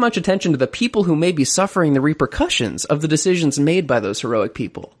not pay much attention to the people who may be suffering the repercussions of the decisions made by those heroic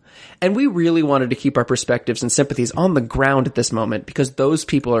people. And we really wanted to keep our perspectives and sympathies on the ground at this moment because those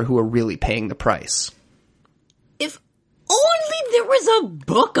people are who are really paying the price. If only there was a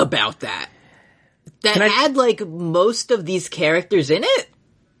book about that. That had, like, most of these characters in it?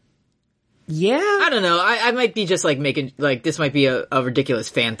 Yeah. I don't know. I might be just, like, making, like, this might be a ridiculous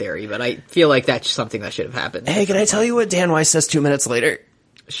fan theory, but I feel like that's something that should have happened. Hey, can I tell you what Dan Weiss says 2 minutes later?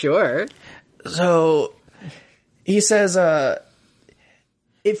 Sure. So, he says,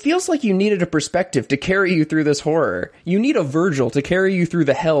 it feels like you needed a perspective to carry you through this horror. You need a Virgil to carry you through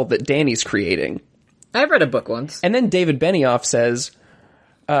the hell that Dany's creating. I've read a book once. And then David Benioff says,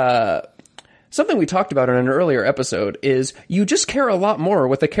 something we talked about in an earlier episode is you just care a lot more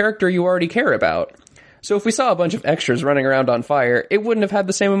with a character you already care about. So if we saw a bunch of extras running around on fire, it wouldn't have had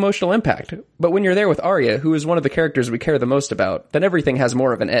the same emotional impact. But when you're there with Arya, who is one of the characters we care the most about, then everything has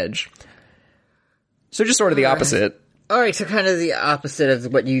more of an edge. So just sort of the opposite. Alright, so kind of the opposite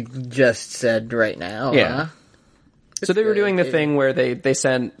of what you just said right now. Yeah. Huh? So they were doing the thing where they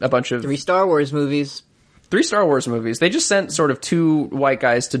sent a bunch of... 3 Star Wars movies. 3 Star Wars movies. They just sent sort of 2 white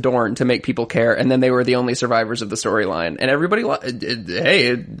guys to Dorne to make people care, and then they were the only survivors of the storyline. And everybody,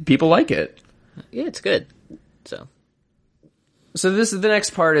 people like it. Yeah, it's good. So this is the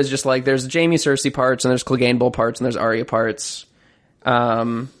next part is just like, there's Jaime Cersei parts, and there's Clegane Bowl parts, and there's Arya parts.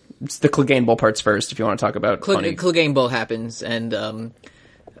 It's the Clegane Bowl parts first, if you want to talk about funny. Clegane Bowl happens, and,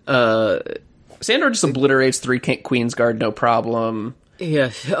 Sandor just obliterates 3 Queensguard, no problem.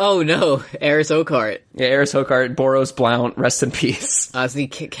 Yeah. Oh no, Aerys Oakheart. Yeah, Aerys Oakheart, Boros Blount, rest in peace. Osney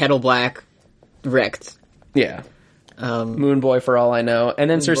Kettle Black, wrecked. Yeah. Moon Boy for all I know. And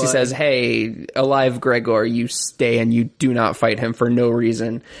then Cersei says, hey, alive Gregor, you stay and you do not fight him for no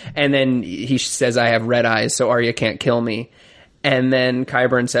reason. And then he says, I have red eyes, so Arya can't kill me. And then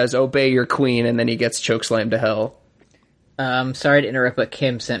Qyburn says, obey your queen, and then he gets chokeslammed to hell. Sorry to interrupt, but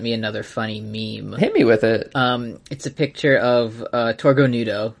Kim sent me another funny meme. Hit me with it. It's a picture of Torgo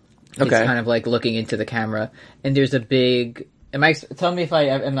Nudo. He's Okay. kind of like looking into the camera, and there's a big. Tell me if I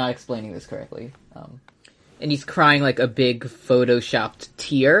am not explaining this correctly. And he's crying like a big photoshopped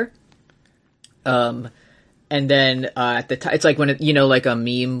tear. And then at the top, it's like when like a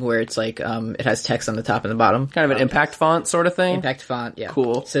meme where it's like it has text on the top and the bottom, Kind of an impact font sort of thing. impact font. Yeah,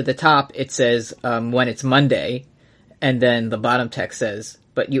 Cool. So at the top it says when it's Monday. And then the bottom text says,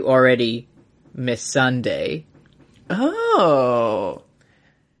 but you already missed Sunday. Oh.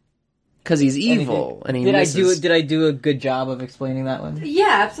 Because he's evil, and he misses. Did I do a good job of explaining that one?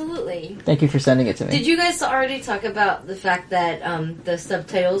 Yeah, absolutely. Thank you for sending it to me. Did you guys already talk about the fact that the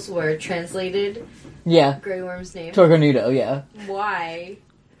subtitles were translated Yeah. Grey Worm's name? Torgo Nudo, yeah. Why?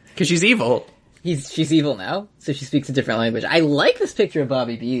 Because she's evil. She's evil now, so she speaks a different language. I like this picture of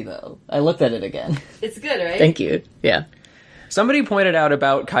Bobby B, though. I looked at it again. It's good, right? Thank you. Yeah. Somebody pointed out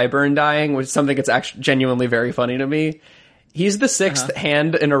about Qyburn dying, which is something that's actually genuinely very funny to me. He's the 6th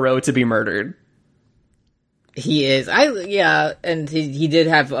hand in a row to be murdered. He is. And he did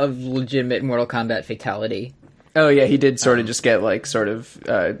have a legitimate Mortal Kombat fatality. Oh yeah, he did sort of just get like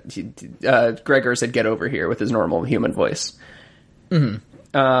Gregor said get over here with his normal human voice.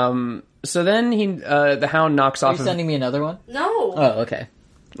 Mm-hmm. So then the Hound knocks Are off you sending me another one? No. Oh, okay.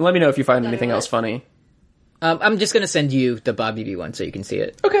 Let me know if you find anything else funny. I'm just gonna send you the Bobby B one so you can see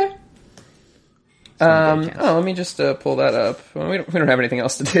it. Okay. So you get a chance. Let me just pull that up. Well, we don't have anything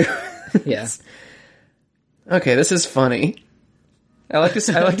else to do. Yeah. Okay, this is funny. I like to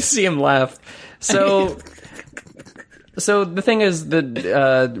see him laugh. So the thing is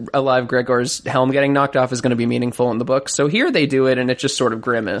that alive Gregor's helm getting knocked off is going to be meaningful in the book. So here they do it, and it's just sort of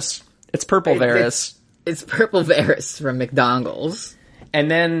Grimace. It's Purple Varys. It's Purple Varys from McDonald's. And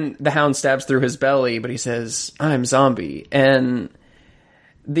then the Hound stabs through his belly, but he says, I'm zombie. And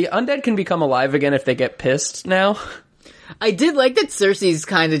the undead can become alive again if they get pissed now. I did like that Cersei's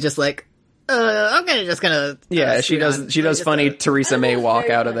kind of just like, I'm gonna. Yeah, she does funny Theresa May was walk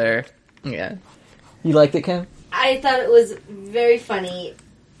very out of funny. there. Yeah. You liked it, Kim? I thought it was very funny.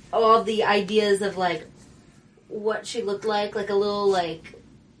 All the ideas of like what she looked like a little like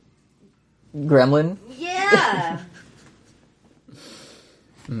Gremlin? yeah.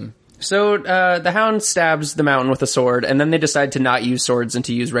 So the Hound stabs the Mountain with a sword, and then they decide to not use swords and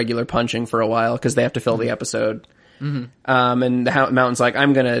to use regular punching for a while because they have to fill the episode. And the Mountain's like,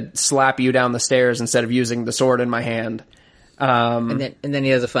 I'm gonna slap you down the stairs instead of using the sword in my hand. And then he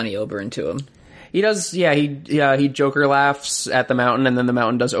has a funny Oberyn to him. He does, he Joker laughs at the Mountain, and then the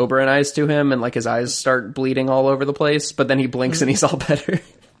Mountain does Oberyn eyes to him, and like his eyes start bleeding all over the place, but then he blinks and he's all better.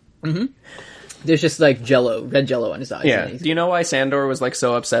 There's just like red jello on his eyes. Yeah. And Do you know why Sandor was like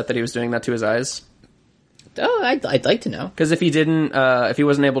so upset that he was doing that to his eyes? Oh, I'd like to know. Because if he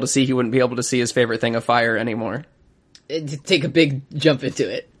wasn't able to see, he wouldn't be able to see his favorite thing of fire anymore. Take a big jump into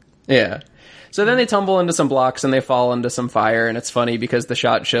it. Yeah. So then they tumble into some blocks and they fall into some fire, and it's funny because the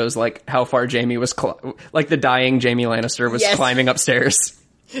shot shows like how far Jaime was, like the dying Jaime Lannister was Yes. climbing upstairs.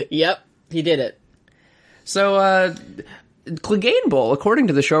 Yep, he did it. So, Clegane Bowl, according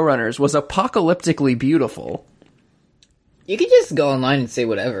to the showrunners, was apocalyptically beautiful. You can just go online and say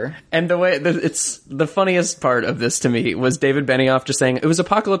whatever. And it's the funniest part of this to me was David Benioff just saying it was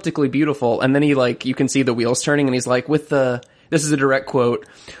apocalyptically beautiful, and then he you can see the wheels turning, and he's like, this is a direct quote,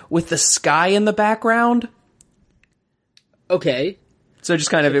 with the sky in the background. Okay. So just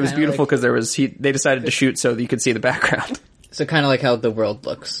kind of, it was kinda beautiful like- because they decided to shoot so that you could see the background. So kind of like how the world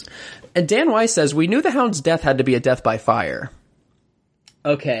looks. And Dan Weiss says, we knew the Hound's death had to be a death by fire.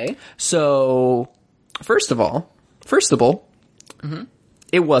 Okay. So, first of all,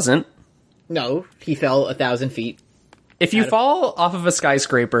 it wasn't. No, he fell 1,000 feet. If you fall off of a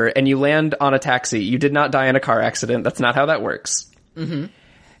skyscraper and you land on a taxi, you did not die in a car accident. That's not how that works. Mm-hmm.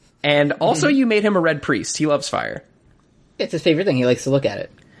 And also you made him a red priest. He loves fire. It's his favorite thing. He likes to look at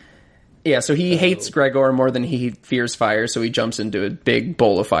it. Yeah, so he hates Gregor more than he fears fire, so he jumps into a big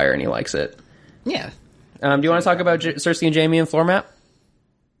bowl of fire and he likes it. Yeah. Do you want to talk about Cersei and Jaime and floor map?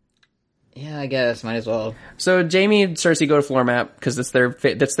 Yeah, I guess. Might as well. So Jaime and Cersei go to floor map because that's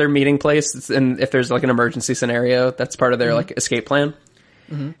their meeting place. And if there's like an emergency scenario, that's part of their like escape plan.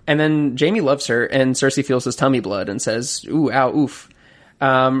 Mm-hmm. And then Jaime loves her, and Cersei feels his tummy blood and says, "Ooh, ow, oof."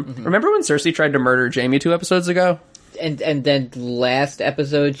 Remember when Cersei tried to murder Jaime 2 episodes ago? And then last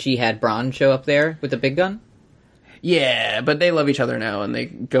episode, she had Bronn show up there with the big gun? Yeah, but they love each other now, and they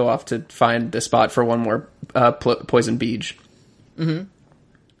go off to find the spot for one more poison beach. Mm-hmm.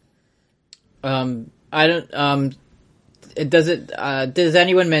 I don't, does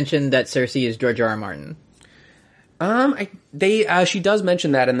anyone mention that Cersei is George R.R. Martin? She does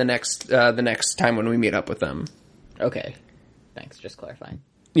mention that in the next time when we meet up with them. Okay. Thanks, just clarifying.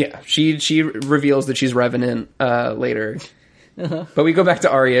 Yeah, she reveals that she's Revenant later. But we go back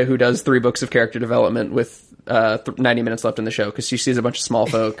to Arya, who does 3 books of character development with 90 minutes left in the show, because she sees a bunch of small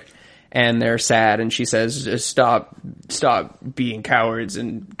folk, and they're sad, and she says, stop being cowards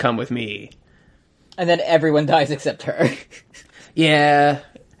and come with me. And then everyone dies except her. Yeah.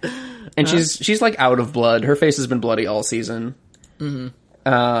 And she's like out of blood. Her face has been bloody all season.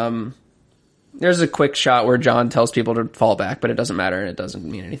 Mm-hmm. There's a quick shot where Jon tells people to fall back, but it doesn't matter, and it doesn't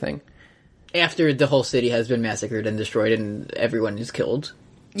mean anything. After the whole city has been massacred and destroyed and everyone is killed.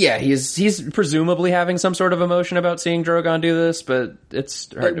 Yeah, he's presumably having some sort of emotion about seeing Drogon do this, but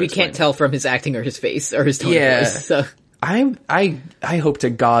it's hard to We explain. can't tell from his acting or his face or his tone of voice. So. I hope to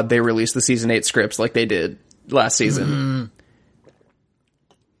God they release the season 8 scripts like they did last season.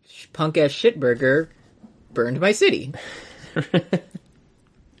 Punk ass shitburger burned my city.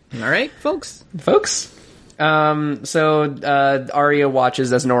 Alright, folks. So Arya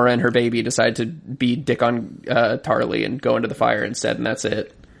watches as Nora and her baby decide to be dick on Tarly and go into the fire instead, and that's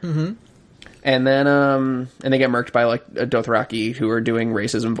it. Mm-hmm. And then and they get murked by like a Dothraki who are doing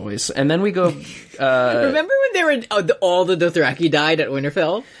racism voice. And then we go Remember when they were all the Dothraki died at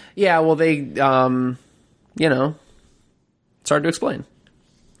Winterfell? yeah, well they it's hard to explain.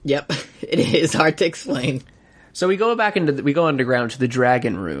 Yep, it is hard to explain. So we go underground to the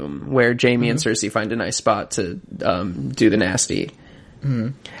dragon room where Jaime and Cersei find a nice spot to do the nasty. Mm-hmm.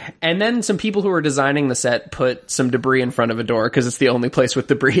 And then some people who are designing the set put some debris in front of a door because it's the only place with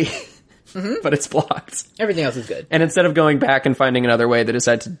debris, but it's blocked. Everything else is good. And instead of going back and finding another way, they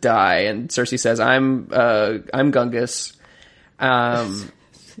decide to die. And Cersei says, "I'm Gungus."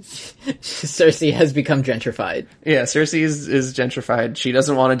 Cersei has become gentrified. Yeah, Cersei is gentrified. She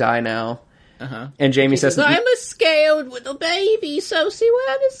doesn't want to die now. And Jamie says, I'm a scaled with a baby, so see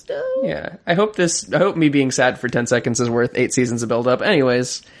what is do. yeah, I hope me being sad for 10 seconds is worth 8 seasons of build-up.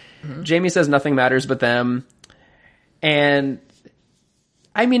 Anyways, Jamie says nothing matters but them. And,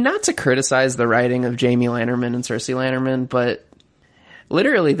 I mean, not to criticize the writing of Jamie Lannerman and Cersei Lannerman, but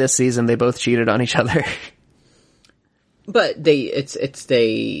literally this season they both cheated on each other. But they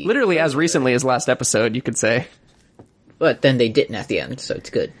Literally as recently as last episode, you could say. but then they didn't at the end, so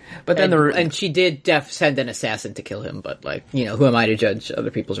it's good. But then and she did send an assassin to kill him, but like, you know, who am I to judge other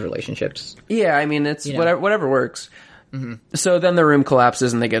people's relationships? Yeah, I mean, it's whatever works. So then the room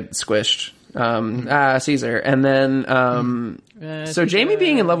collapses and they get squished. Caesar. And then, so Jamie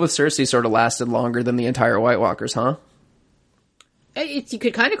being in love with Cersei sort of lasted longer than the entire White Walkers, huh? You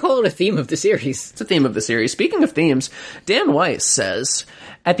could kind of call it a theme of the series. It's a theme of the series. Speaking of themes, Dan Weiss says,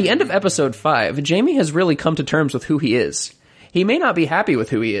 at the end of episode 5, Jamie has really come to terms with who he is. He may not be happy with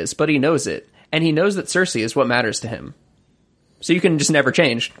who he is, but he knows it. And he knows that Cersei is what matters to him. So you can just never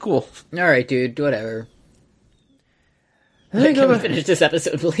change. Cool. Alright, dude, whatever. Can we finish this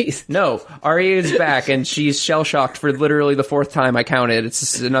episode, please? No, Arya is back, and she's shell-shocked for literally the 4th time I counted. It's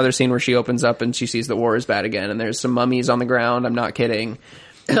just another scene where she opens up and she sees that war is bad again, and there's some mummies on the ground. I'm not kidding.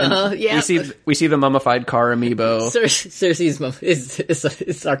 Yeah. We see the mummified car amiibo. Cersei's mum is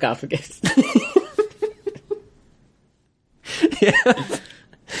sarcophagus.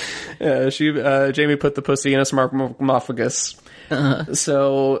 Yeah, Jamie put the pussy in a sarcophagus.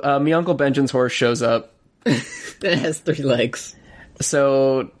 So, me Uncle Benjen's horse shows up. It has 3 legs.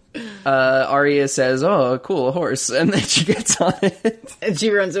 So, Arya says, "Oh, cool, a horse," and then she gets on it, And she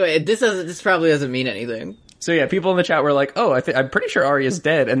runs away. This probably doesn't mean anything. So yeah, people in the chat were like, "Oh, I'm pretty sure Arya's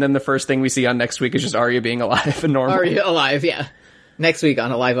dead," and then the first thing we see on next week is just Arya being alive and normal. Arya alive, yeah. Next week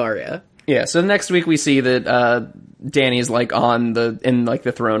on Alive Arya. Yeah, so next week we see that Dany's like in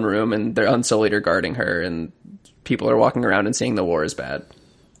the throne room, and they're Unsullied are guarding her, and people are walking around and saying the war is bad.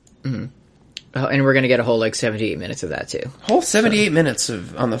 Mm-hmm. Oh, and we're gonna get a whole 78 minutes of that too. Whole 78 minutes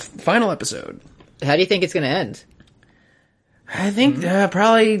on the final episode. How do you think it's gonna end? I think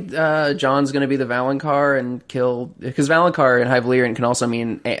probably Jon's going to be the Valonqar and kill, because Valonqar in High Valyrian can also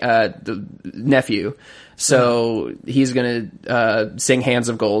mean the nephew. So he's going to sing Hands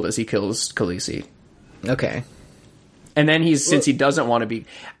of Gold as he kills Khaleesi. Okay. And then since he doesn't want to be,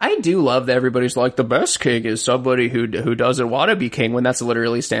 I do love that everybody's like, the best king is somebody who doesn't want to be king, when that's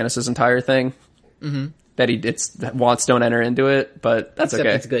literally Stannis' entire thing. Mm-hmm. That wants don't enter into it, but that's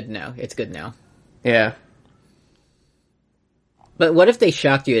okay. It's good now. It's good now. Yeah. But what if they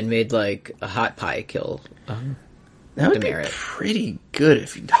shocked you and made a hot pie kill That would Daenerys? be pretty good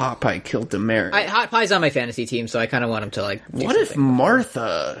if Hot Pie killed Daenerys. Hot Pie's on my fantasy team, so I kind of want him to do What if something.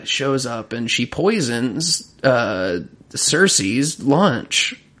 Martha shows up and she poisons Cersei's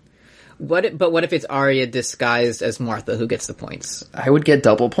lunch? What if it's Arya disguised as Martha who gets the points? I would get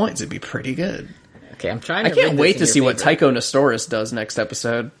double points. It'd be pretty good. Okay, I'm trying. I can't wait to see what Tycho Nestoris does next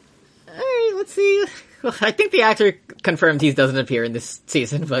episode. All right, let's see. Well, I think the actor confirmed he doesn't appear in this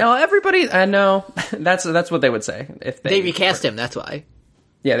season, but No, everybody. No, that's what they would say if they recast him. That's why.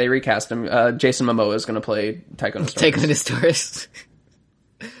 Yeah, they recast him. Jason Momoa is going to play Tycho Nestoris. Tycho Nestoris.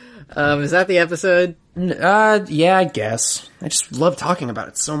 Is that the episode? Yeah, I guess. I just love talking about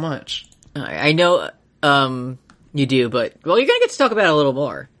it so much. I know you do, but you're gonna get to talk about it a little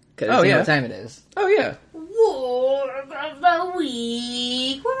more because Oh, you know yeah. what time it is. Oh yeah. Work of the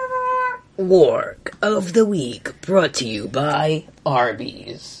week. Work of the week brought to you by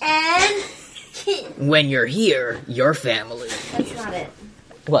Arby's. And When you're here, your family. that's not it.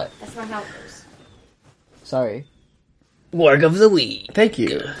 What? That's not how it goes. Sorry. Work of the week. Thank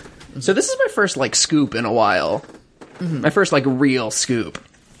you. So this is my first scoop in a while. Mm-hmm. My first real scoop.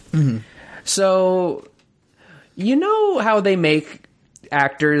 Mm-hmm. So, you know how they make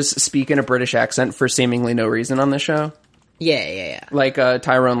actors speak in a British accent for seemingly no reason on this show? Yeah.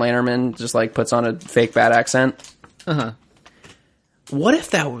 Tyrone Lannerman just puts on a fake bad accent. Uh-huh. What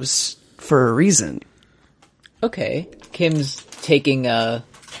if that was for a reason? Okay. Kim's taking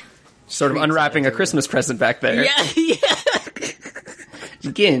Sort of unwrapping a Christmas present back there. Yeah.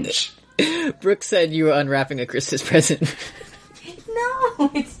 Ginge. Brooke said you were unwrapping a Christmas present.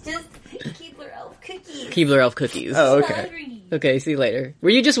 No, it's just Keebler Elf cookies. Keebler Elf cookies. Oh, okay. Sorry. Okay, see you later. Were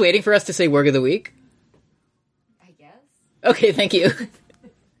you just waiting for us to say Work of the Week? I guess. Okay, thank you.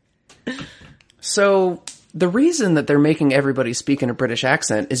 So, the reason that they're making everybody speak in a British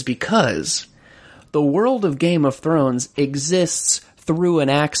accent is because the world of Game of Thrones exists through an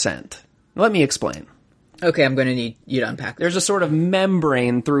accent. Let me explain. Okay, I'm going to need you to unpack this. There's a sort of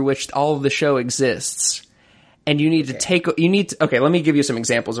membrane through which all of the show exists. And you need to okay, let me give you some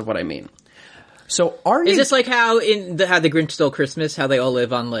examples of what I mean. So Arya... Is this like how how the Grinch Stole Christmas, how they all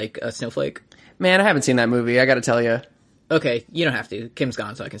live on like a snowflake? Man, I haven't seen that movie. I gotta tell you. Okay, you don't have to. Kim's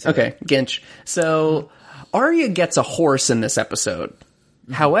gone, so I can say Okay, Ginch. So Arya gets a horse in this episode.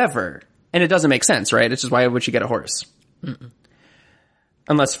 However, and it doesn't make sense, right? It's just, why would she get a horse?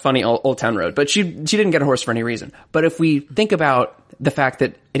 Unless funny Old Town Road. But she didn't get a horse for any reason. But if we think about the fact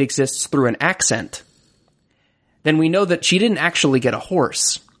that it exists through an accent, then we know that she didn't actually get a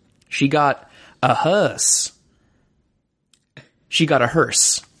horse. She got a hearse. She got a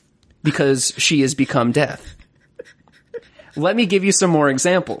hearse. Because she has become death. Let me give you some more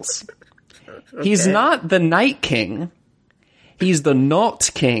examples. Okay. He's not the Night King. He's the Not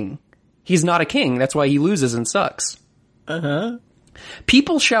King. He's not a king. That's why he loses and sucks. Uh-huh.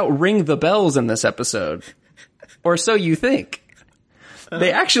 People shout "ring the bells" in this episode. Or so you think.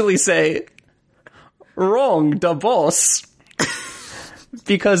 They actually say, "wrong, da boss."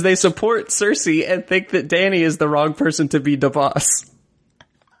 Because they support Cersei and think that Dany is the wrong person to be the boss.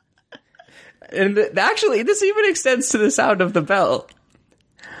 And actually, this even extends to the sound of the bell.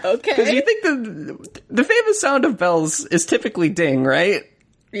 Okay. Because you think the famous sound of bells is typically ding, right?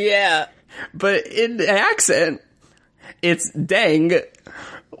 Yeah. But in accent, it's dang,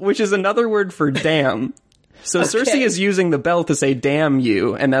 which is another word for damn. So Cersei is using the bell to say damn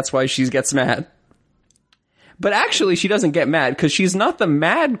you, and that's why she gets mad. But actually, she doesn't get mad, because she's not the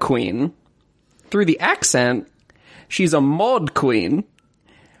Mad Queen. Through the accent, she's a Maud Queen.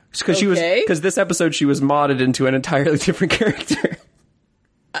 Because this episode she was modded into an entirely different character.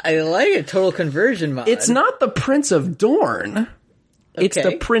 I like it. Total conversion mod. It's not the Prince of Dorne. It's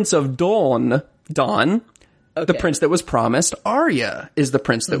the Prince of Dawn. Dawn. Okay. The prince that was promised. Arya is the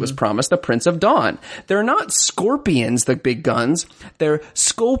prince that was promised, the Prince of Dawn. They're not scorpions, the big guns. They're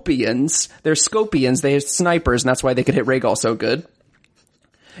scorpions. They're scorpions. They have snipers, and that's why they could hit Rhaegal so good.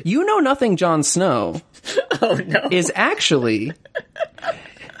 You Know Nothing Jon Snow is actually...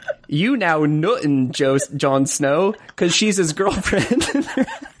 You now nuttin' Jon Snow, because she's his girlfriend.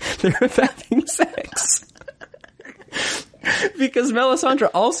 They're having sex. Because Melisandre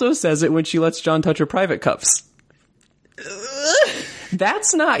also says it when she lets Jon touch her private cups.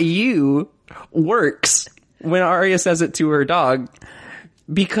 That's not you works when Arya says it to her dog,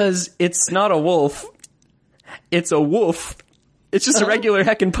 because it's not a wolf. It's a woof. It's just a regular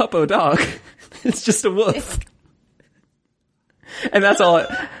heckin' puppo dog. It's just a woof. And that's all.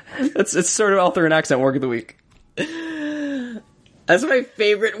 It's sort of all through an accent work of the week. That's my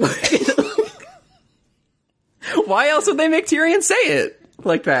favorite work of the week. Why else would they make Tyrion say it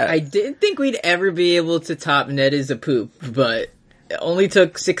like that? I didn't think we'd ever be able to top Ned is a poop, but it only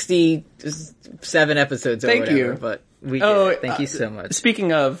took 67 episodes or whatever. You. But we did it. Thank you so much.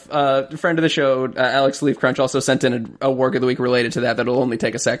 Speaking of, a friend of the show, Alex Leaf Crunch, also sent in a work of the week related to that'll only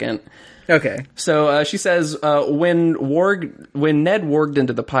take a second. Okay. So she says, when Ned warged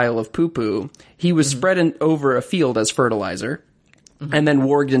into the pile of poo-poo, he was spread over a field as fertilizer, and then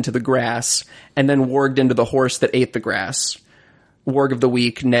warged into the grass, and then warged into the horse that ate the grass. Warg of the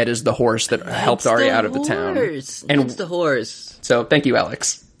week, Ned is the horse that helped Arya out of the town. And Ned's the horse. So thank you,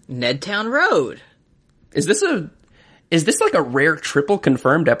 Alex. Nedtown Road. Is this like a rare triple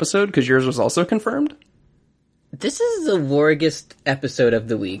confirmed episode? Because yours was also confirmed? This is the wargest episode of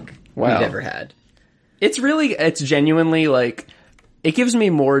the week we've ever had. It's genuinely, like, it gives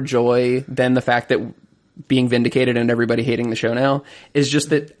me more joy than the fact that being vindicated and everybody hating the show now is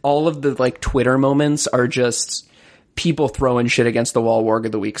just that all of the, like, Twitter moments are just people throwing shit against the wall warg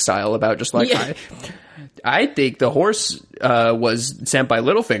of the week style about just like, I think the horse was sent by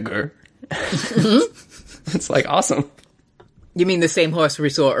Littlefinger. It's like, awesome. You mean the same horse we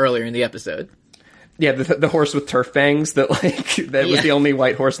saw earlier in the episode? Yeah, the horse with turf bangs that was the only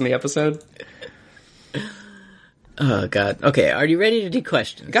white horse in the episode. Oh god. Okay, are you ready to do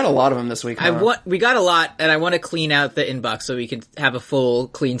questions? We got a lot of them this week. Huh? We got a lot, and I want to clean out the inbox so we can have a full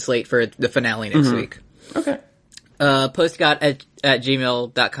clean slate for the finale next week. Okay. Postgot at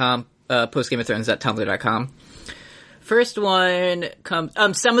gmail.com, postgameofthrones@tumblr.com. First one comes,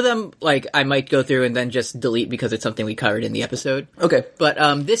 some of them, like, I might go through and then just delete because it's something we covered in the episode. Okay.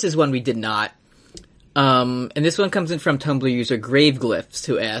 But, this is one we did not. And this one comes in from Tumblr user Graveglyphs,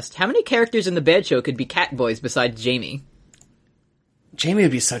 who asked, how many characters in the Bad Show could be cat boys besides Jaime? Jaime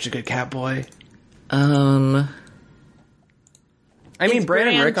would be such a good cat boy. I mean, Bran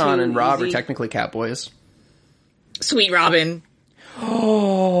and Rickon and Robb easy. are technically cat boys. Sweet Robin.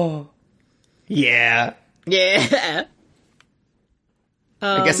 Oh. Yeah. Yeah.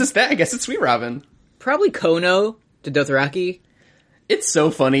 I guess it's that. I guess it's Sweet Robin. Probably Kono to Dothraki. It's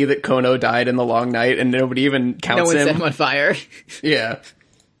so funny that Kono died in the Long Night and nobody even counts him. No one set him on fire. Yeah.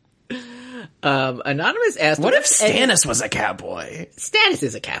 Anonymous asked, What if Stannis was a cowboy? Stannis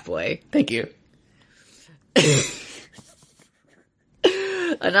is a cowboy. Thank you.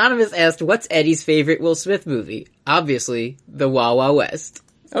 Anonymous asked, what's Eddie's favorite Will Smith movie? Obviously, The Wild Wild West.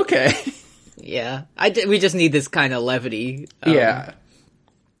 Okay. Yeah. We just need this kind of levity. Yeah.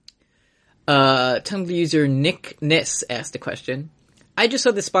 Tumblr user Nick Niss asked a question. I just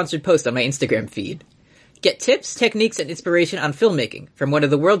saw this sponsored post on my Instagram feed. Get tips, techniques, and inspiration on filmmaking from one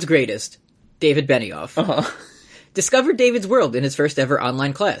of the world's greatest, David Benioff. Uh-huh. Discover David's world in his first ever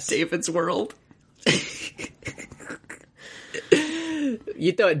online class. David's World.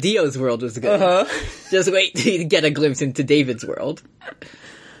 You thought Dio's world was good. Uh-huh. Just wait till you get a glimpse into David's world.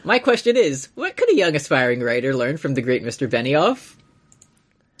 My question is, what could a young aspiring writer learn from the great Mr. Benioff?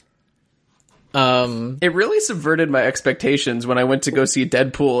 It really subverted my expectations when I went to go see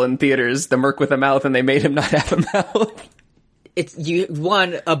Deadpool in theaters, The Merc with a Mouth, and they made him not have a mouth. It's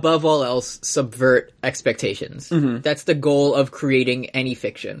above all else, subvert expectations. Mm-hmm. That's the goal of creating any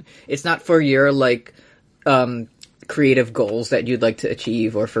fiction. It's not for your, creative goals that you'd like to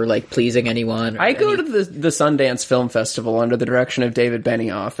achieve or for, pleasing anyone. I go to the Sundance Film Festival under the direction of David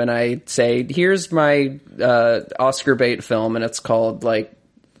Benioff, and I say, here's my Oscar bait film, and it's called,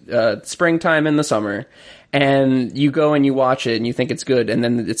 Springtime in the Summer. And you go and you watch it, and you think it's good, and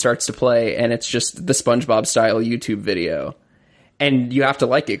then it starts to play, and it's just the SpongeBob-style YouTube video. And you have to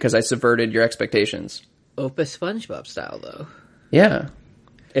like it, because I subverted your expectations. Opa SpongeBob style, though. Yeah.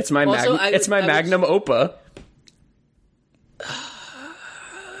 It's my Also, magnum opa.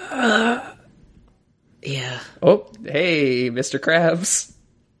 Yeah. Oh, hey, Mr. Krabs.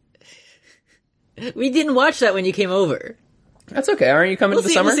 We didn't watch that when you came over. That's okay. Aren't you coming to the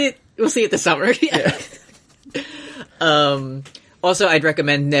summer? We'll see it this summer. Yeah. Also, I'd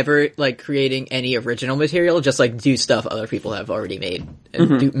recommend never, creating any original material. Just, do stuff other people have already made.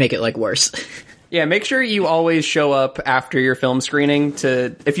 And make it, worse. Yeah, make sure you always show up after your film screening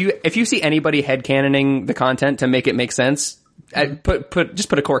to... If you see anybody headcanoning the content to make it make sense... just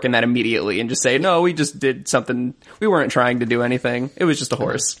put a cork in that immediately and just say, no, we just did something. We weren't trying to do anything. It was just a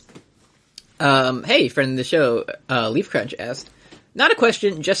horse. Hey, friend of the show, Leaf Crunch asked, not a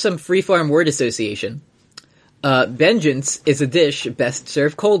question, just some freeform word association. Vengeance is a dish best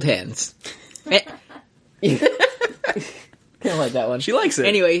served cold hands. Can't like that one. She likes it.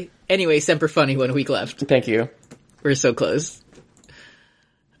 Anyway, Semper Funny, 1 week left. Thank you. We're so close.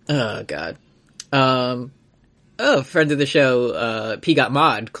 Oh, God. Friend of the show, P Got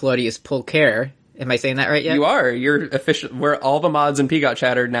Mod, Claudius Pulcare. Am I saying that right yet? You are. You're official. We're all the mods in PGOT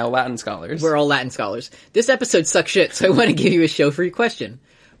chat are now Latin scholars. We're all Latin scholars. This episode sucks shit, so I want to give you a show-free question.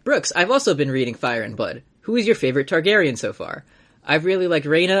 Brooks, I've also been reading Fire and Blood. Who is your favorite Targaryen so far? I've really liked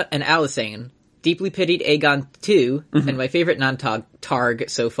Rhaena and Alysanne. Deeply pitied Aegon too, and my favorite non-Targ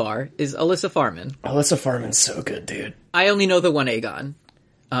so far is Alyssa Farman. Alyssa Farman's so good, dude. I only know the one Aegon,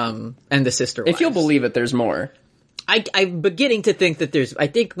 and the sister wives. If you'll believe it, there's more. I'm beginning to think that I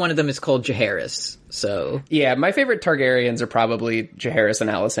think one of them is called Jaehaerys, so... Yeah, my favorite Targaryens are probably Jaehaerys and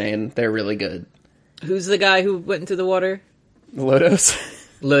Alysanne. They're really good. Who's the guy who went into the water? Lodos.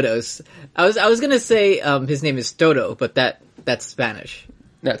 Lodos. I was gonna say, his name is Toto, but that's Spanish.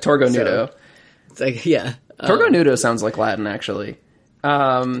 Yeah, Torgo Nudo. So, it's yeah. Torgo Nudo sounds like Latin, actually.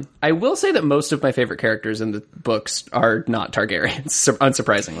 I will say that most of my favorite characters in the books are not Targaryens,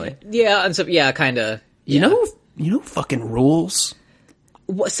 unsurprisingly. Yeah, kinda. You know who fucking rules?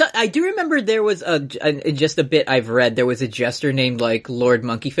 So, I do remember there was just a bit I've read, there was a jester named, Lord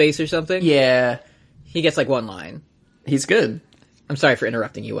Monkeyface or something. Yeah. He gets, one line. He's good. I'm sorry for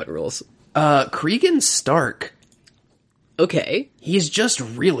interrupting you, what rules? Cregan Stark. Okay. He's just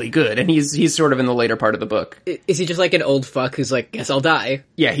really good, and he's sort of in the later part of the book. Is he just an old fuck who's guess I'll die?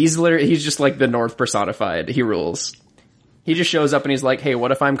 Yeah, he's just the North personified. He rules. He just shows up and he's like, hey,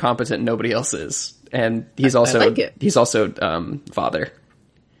 what if I'm competent and nobody else is? And he's also, I like it. He's also, father.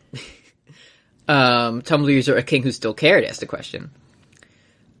 Tumblr user A King Who Still Cared asked a question.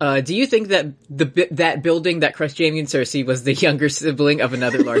 Do you think that that building that crushed Jaime and Cersei was the younger sibling of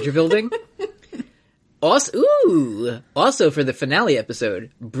another larger building? Also for the finale episode,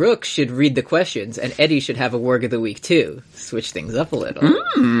 Brooke should read the questions and Eddie should have a Warg of the Week too. Switch things up a little.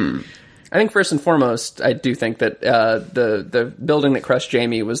 I think first and foremost, I do think that the building that crushed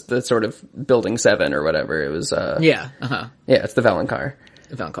Jaime was the sort of Building 7 or whatever. It was Yeah, it's the Valonqar.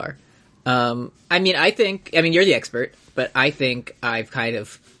 Valonqar. I think you're the expert, but I think I've kind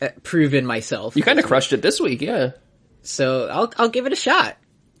of proven myself. You kind of crushed it this week, yeah. So I'll give it a shot.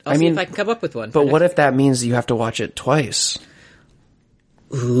 I'll see if I can come up with one. But what if that means you have to watch it twice?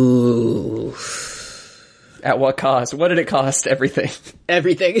 Ooh. At what cost? What did it cost? Everything.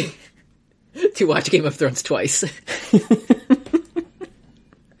 Everything. to watch Game of Thrones twice.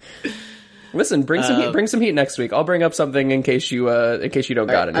 Listen, bring some heat next week. I'll bring up something in case you don't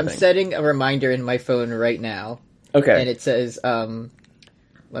got anything. I'm setting a reminder in my phone right now. Okay. And it says,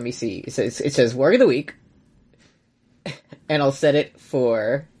 let me see. It says Work of the Week. And I'll set it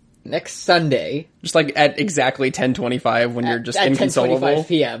for next Sunday. Just like at exactly 10:25 when you're just inconsolable. At 10:25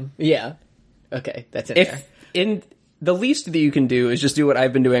 p.m. Yeah. Okay, that's it. If in the least that you can do is just do what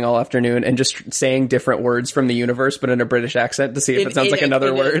I've been doing all afternoon and just saying different words from the universe, but in a British accent to see if it sounds like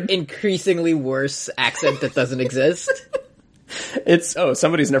another word. An increasingly worse accent that doesn't exist. It's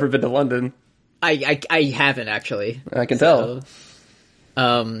somebody's never been to London. I haven't actually. I can tell.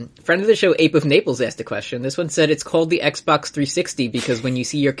 Friend of the show, Ape of Naples, asked a question. This one said it's called the Xbox 360 because when you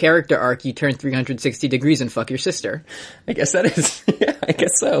see your character arc, you turn 360 degrees and fuck your sister. I guess that is. Yeah, I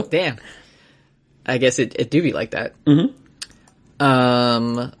guess so. Damn. I guess it do be like that. Mm-hmm.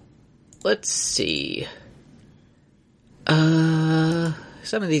 Let's see. Some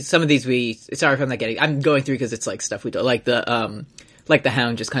of these sorry if I'm not getting. I'm going through because it's like stuff we do, like the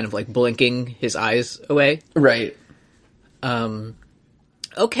Hound just kind of like blinking his eyes away. Right.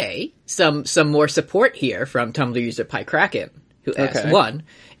 Okay. Some more support here from Tumblr user PyKraken, who asked, 1,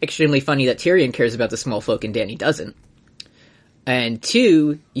 extremely funny that Tyrion cares about the small folk and Dany doesn't. And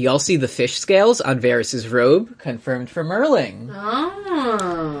 2, y'all see the fish scales on Varys' robe? Confirmed for Merling.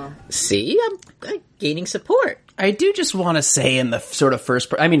 Oh. See? I'm gaining support. I do just want to say in the sort of first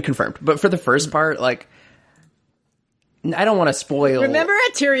part, I mean confirmed, but for the first part, like, I don't want to spoil. Remember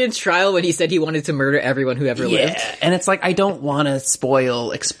at Tyrion's trial when he said he wanted to murder everyone who ever lived? Yeah, and it's like, I don't want to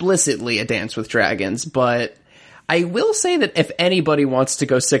spoil explicitly A Dance with Dragons, but I will say that if anybody wants to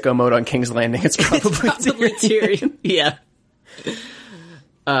go sicko mode on King's Landing, it's probably Tyrion. Yeah.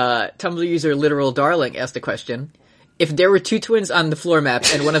 Tumblr user Literal Darling asked a question. If there were two twins on the floor map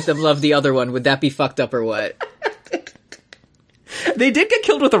and one of them loved the other one, would that be fucked up or what? They did get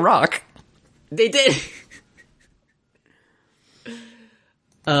killed with a rock. They did.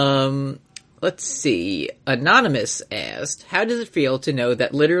 Let's see. Anonymous asked, how does it feel to know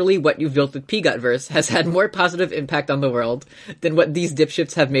that literally what you've built with Pgotverse has had more positive impact on the world than what these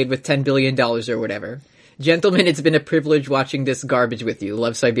dipshits have made with $10 billion or whatever? Gentlemen, it's been a privilege watching this garbage with you.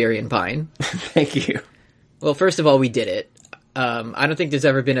 Love, Siberian Pine. Thank you. Well, first of all, we did it. I don't think there's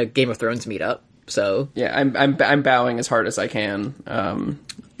ever been a Game of Thrones meetup, so... Yeah, I'm bowing as hard as I can,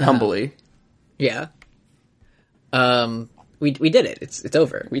 humbly. Yeah. We did it. It's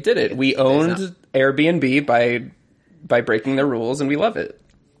over. We did it. We owned Airbnb by breaking their rules, and we love it.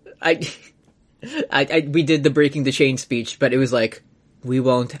 We did the breaking the chain speech, but it was like, we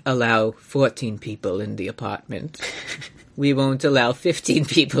won't allow 14 people in the apartment. We won't allow 15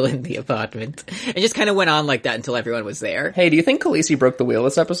 people in the apartment. It just kind of went on like that until everyone was there. Hey, do you think Khaleesi broke the wheel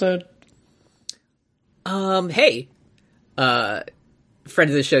this episode? Hey. Friend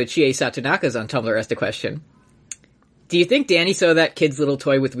of the show, Chie Satonaka's on Tumblr asked a question. Do you think Dany saw that kid's little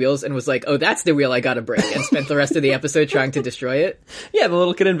toy with wheels and was like, oh, that's the wheel I gotta break, and spent the rest of the episode trying to destroy it? Yeah, the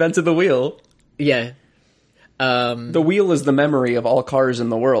little kid invented the wheel. Yeah. The wheel is the memory of all cars in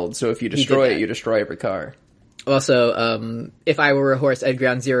the world, so if you destroy it, you destroy every car. Also, if I were a horse at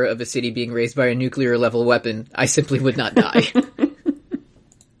ground zero of a city being raised by a nuclear-level weapon, I simply would not die.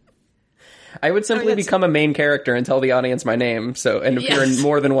 I would simply become a main character and tell the audience my name, and appear in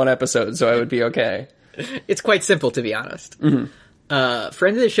more than one episode, so I would be okay. It's quite simple, to be honest. Mm-hmm.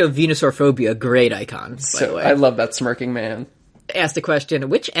 Friend of the show, Venusaurphobia, great icon, by the way. I love that smirking man. Asked the question,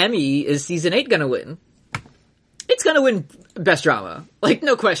 which Emmy is Season 8 gonna win? It's gonna win Best Drama. Like,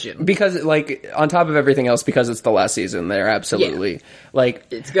 no question. Because, like, on top of everything else, because it's the last season, they're absolutely, like...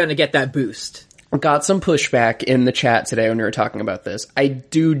 It's gonna get that boost. Got some pushback in the chat today when we were talking about this. I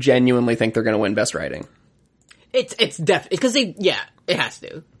do genuinely think they're gonna win Best Writing. It's definitely... Because it has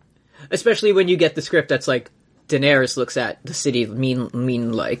to. Especially when you get the script that's like, Daenerys looks at the city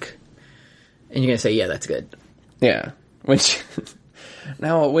mean-like. And you're gonna say, yeah, that's good. Yeah.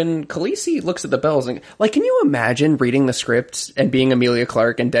 Now, when Khaleesi looks at the bells, and like, can you imagine reading the script and being Emilia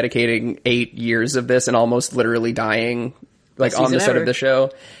Clarke and dedicating 8 years of this and almost literally dying, like, on the set of the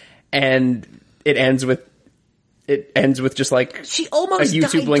show, and it ends with just like she almost a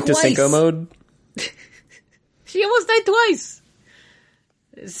YouTube link twice. to Cinco mode. She almost died twice.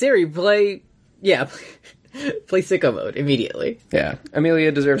 Siri, play Sicko mode immediately. Yeah.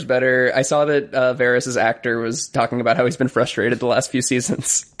 Emilia deserves better. I saw that Varys' actor was talking about how he's been frustrated the last few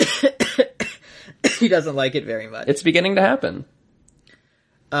seasons. He doesn't like it very much. It's beginning to happen.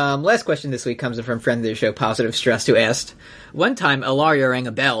 Last question this week comes from friend of the show, Positive Stress, who asked, one time Ilaria rang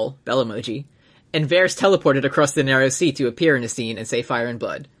a bell emoji, and Varys teleported across the narrow sea to appear in a scene and say fire and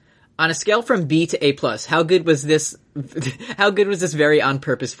blood. On a scale from B to A+, how good was this very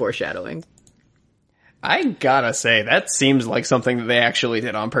on-purpose foreshadowing? I gotta say, that seems like something that they actually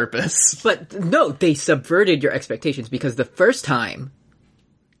did on purpose. But no, they subverted your expectations because the first time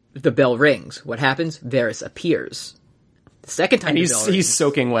the bell rings, what happens? Varys appears. The second time And the bell rings... he's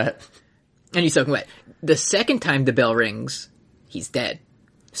soaking wet. And he's soaking wet. The second time the bell rings, he's dead.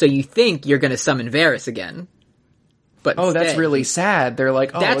 So you think you're gonna summon Varys again. But Oh, that's instead, really sad. They're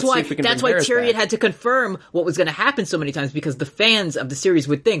like, that's let's why see if we can that's bring why Varys Tyrion back. had to confirm what was going to happen so many times because the fans of the series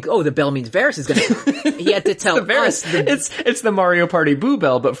would think, oh, the bell means Varys is going to. He had to tell The Varys, us. it's the Mario Party Boo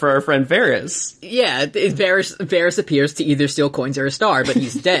Bell, but for our friend Varys. Yeah, Varys appears to either steal coins or a star, but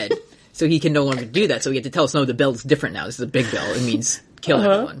he's dead, so he can no longer do that. So he had to tell us, no, the bell is different now. This is a big bell. It means kill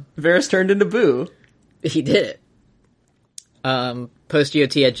everyone. Varys turned into Boo. He did it.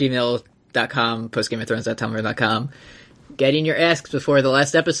 postgot@gmail.com, postgameofthrones.tumblr.com. Get in your asks before the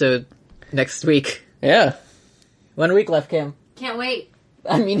last episode next week. Yeah. 1 week left, Kim. Can't wait.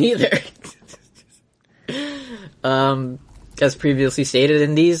 I mean, either. As previously stated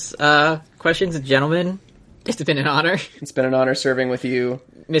in these questions, gentlemen, it's been an honor. It's been an honor serving with you.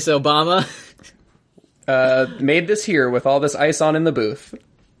 Miss Obama. Made this here with all this ice on in the booth.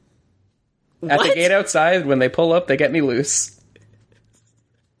 At the What? gate outside, when they pull up, they get me loose.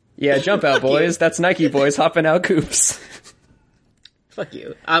 Yeah, jump out, Fuck you. boys. That's Nike boys hopping out coops. Fuck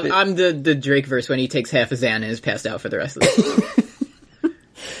you. I'm the Drake verse when he takes half a Xan and is passed out for the rest of the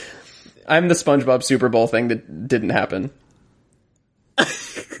I'm the SpongeBob Super Bowl thing that didn't happen.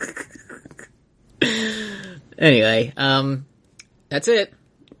 Anyway, that's it.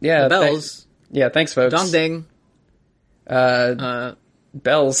 Yeah, The bells. thanks, folks. Dong ding.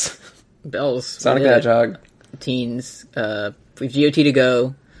 Bells. Bells. Sonic the Yeah. Hedgehog. Teens. We've GOT to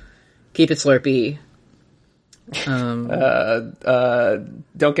go. Keep it slurpy.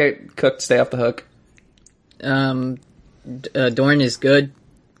 Don't get cooked, stay off the hook. Dorne is good.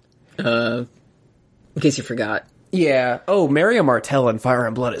 In case you forgot. Yeah. Oh, Maria Martell in Fire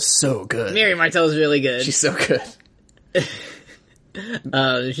and Blood is so good. Mary Martell is really good. She's so good.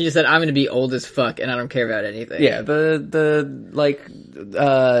 She just said, I'm gonna be old as fuck and I don't care about anything. Yeah,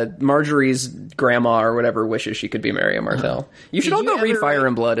 Marjorie's grandma or whatever wishes she could be Maria Martell. You should Did all you go read ever Fire write-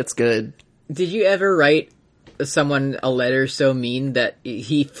 and Blood. It's good. Did you ever write someone a letter so mean that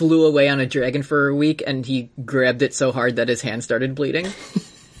he flew away on a dragon for a week and he grabbed it so hard that his hand started bleeding?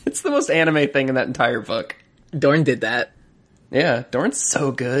 It's the most anime thing in that entire book. Dorne did that. Yeah, Dorne's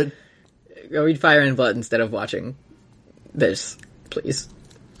so good. Go read Fire and Blood instead of watching this, please.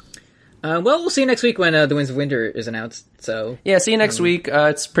 Well, we'll see you next week when The Winds of Winter is announced, so... Yeah, see you next week.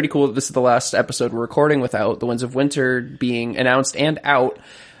 It's pretty cool that this is the last episode we're recording without The Winds of Winter being announced and out.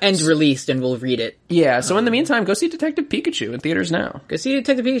 And released, and we'll read it. Yeah, so in the meantime, go see Detective Pikachu in theaters now. Go see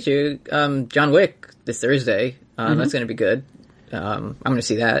Detective Pikachu, John Wick, this Thursday. That's gonna be good. I'm gonna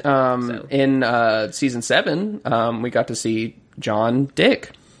see that. So. In season 7, we got to see John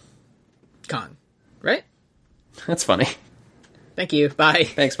Dick. Con. Right? That's funny. Thank you. Bye.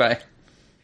 Thanks, bye.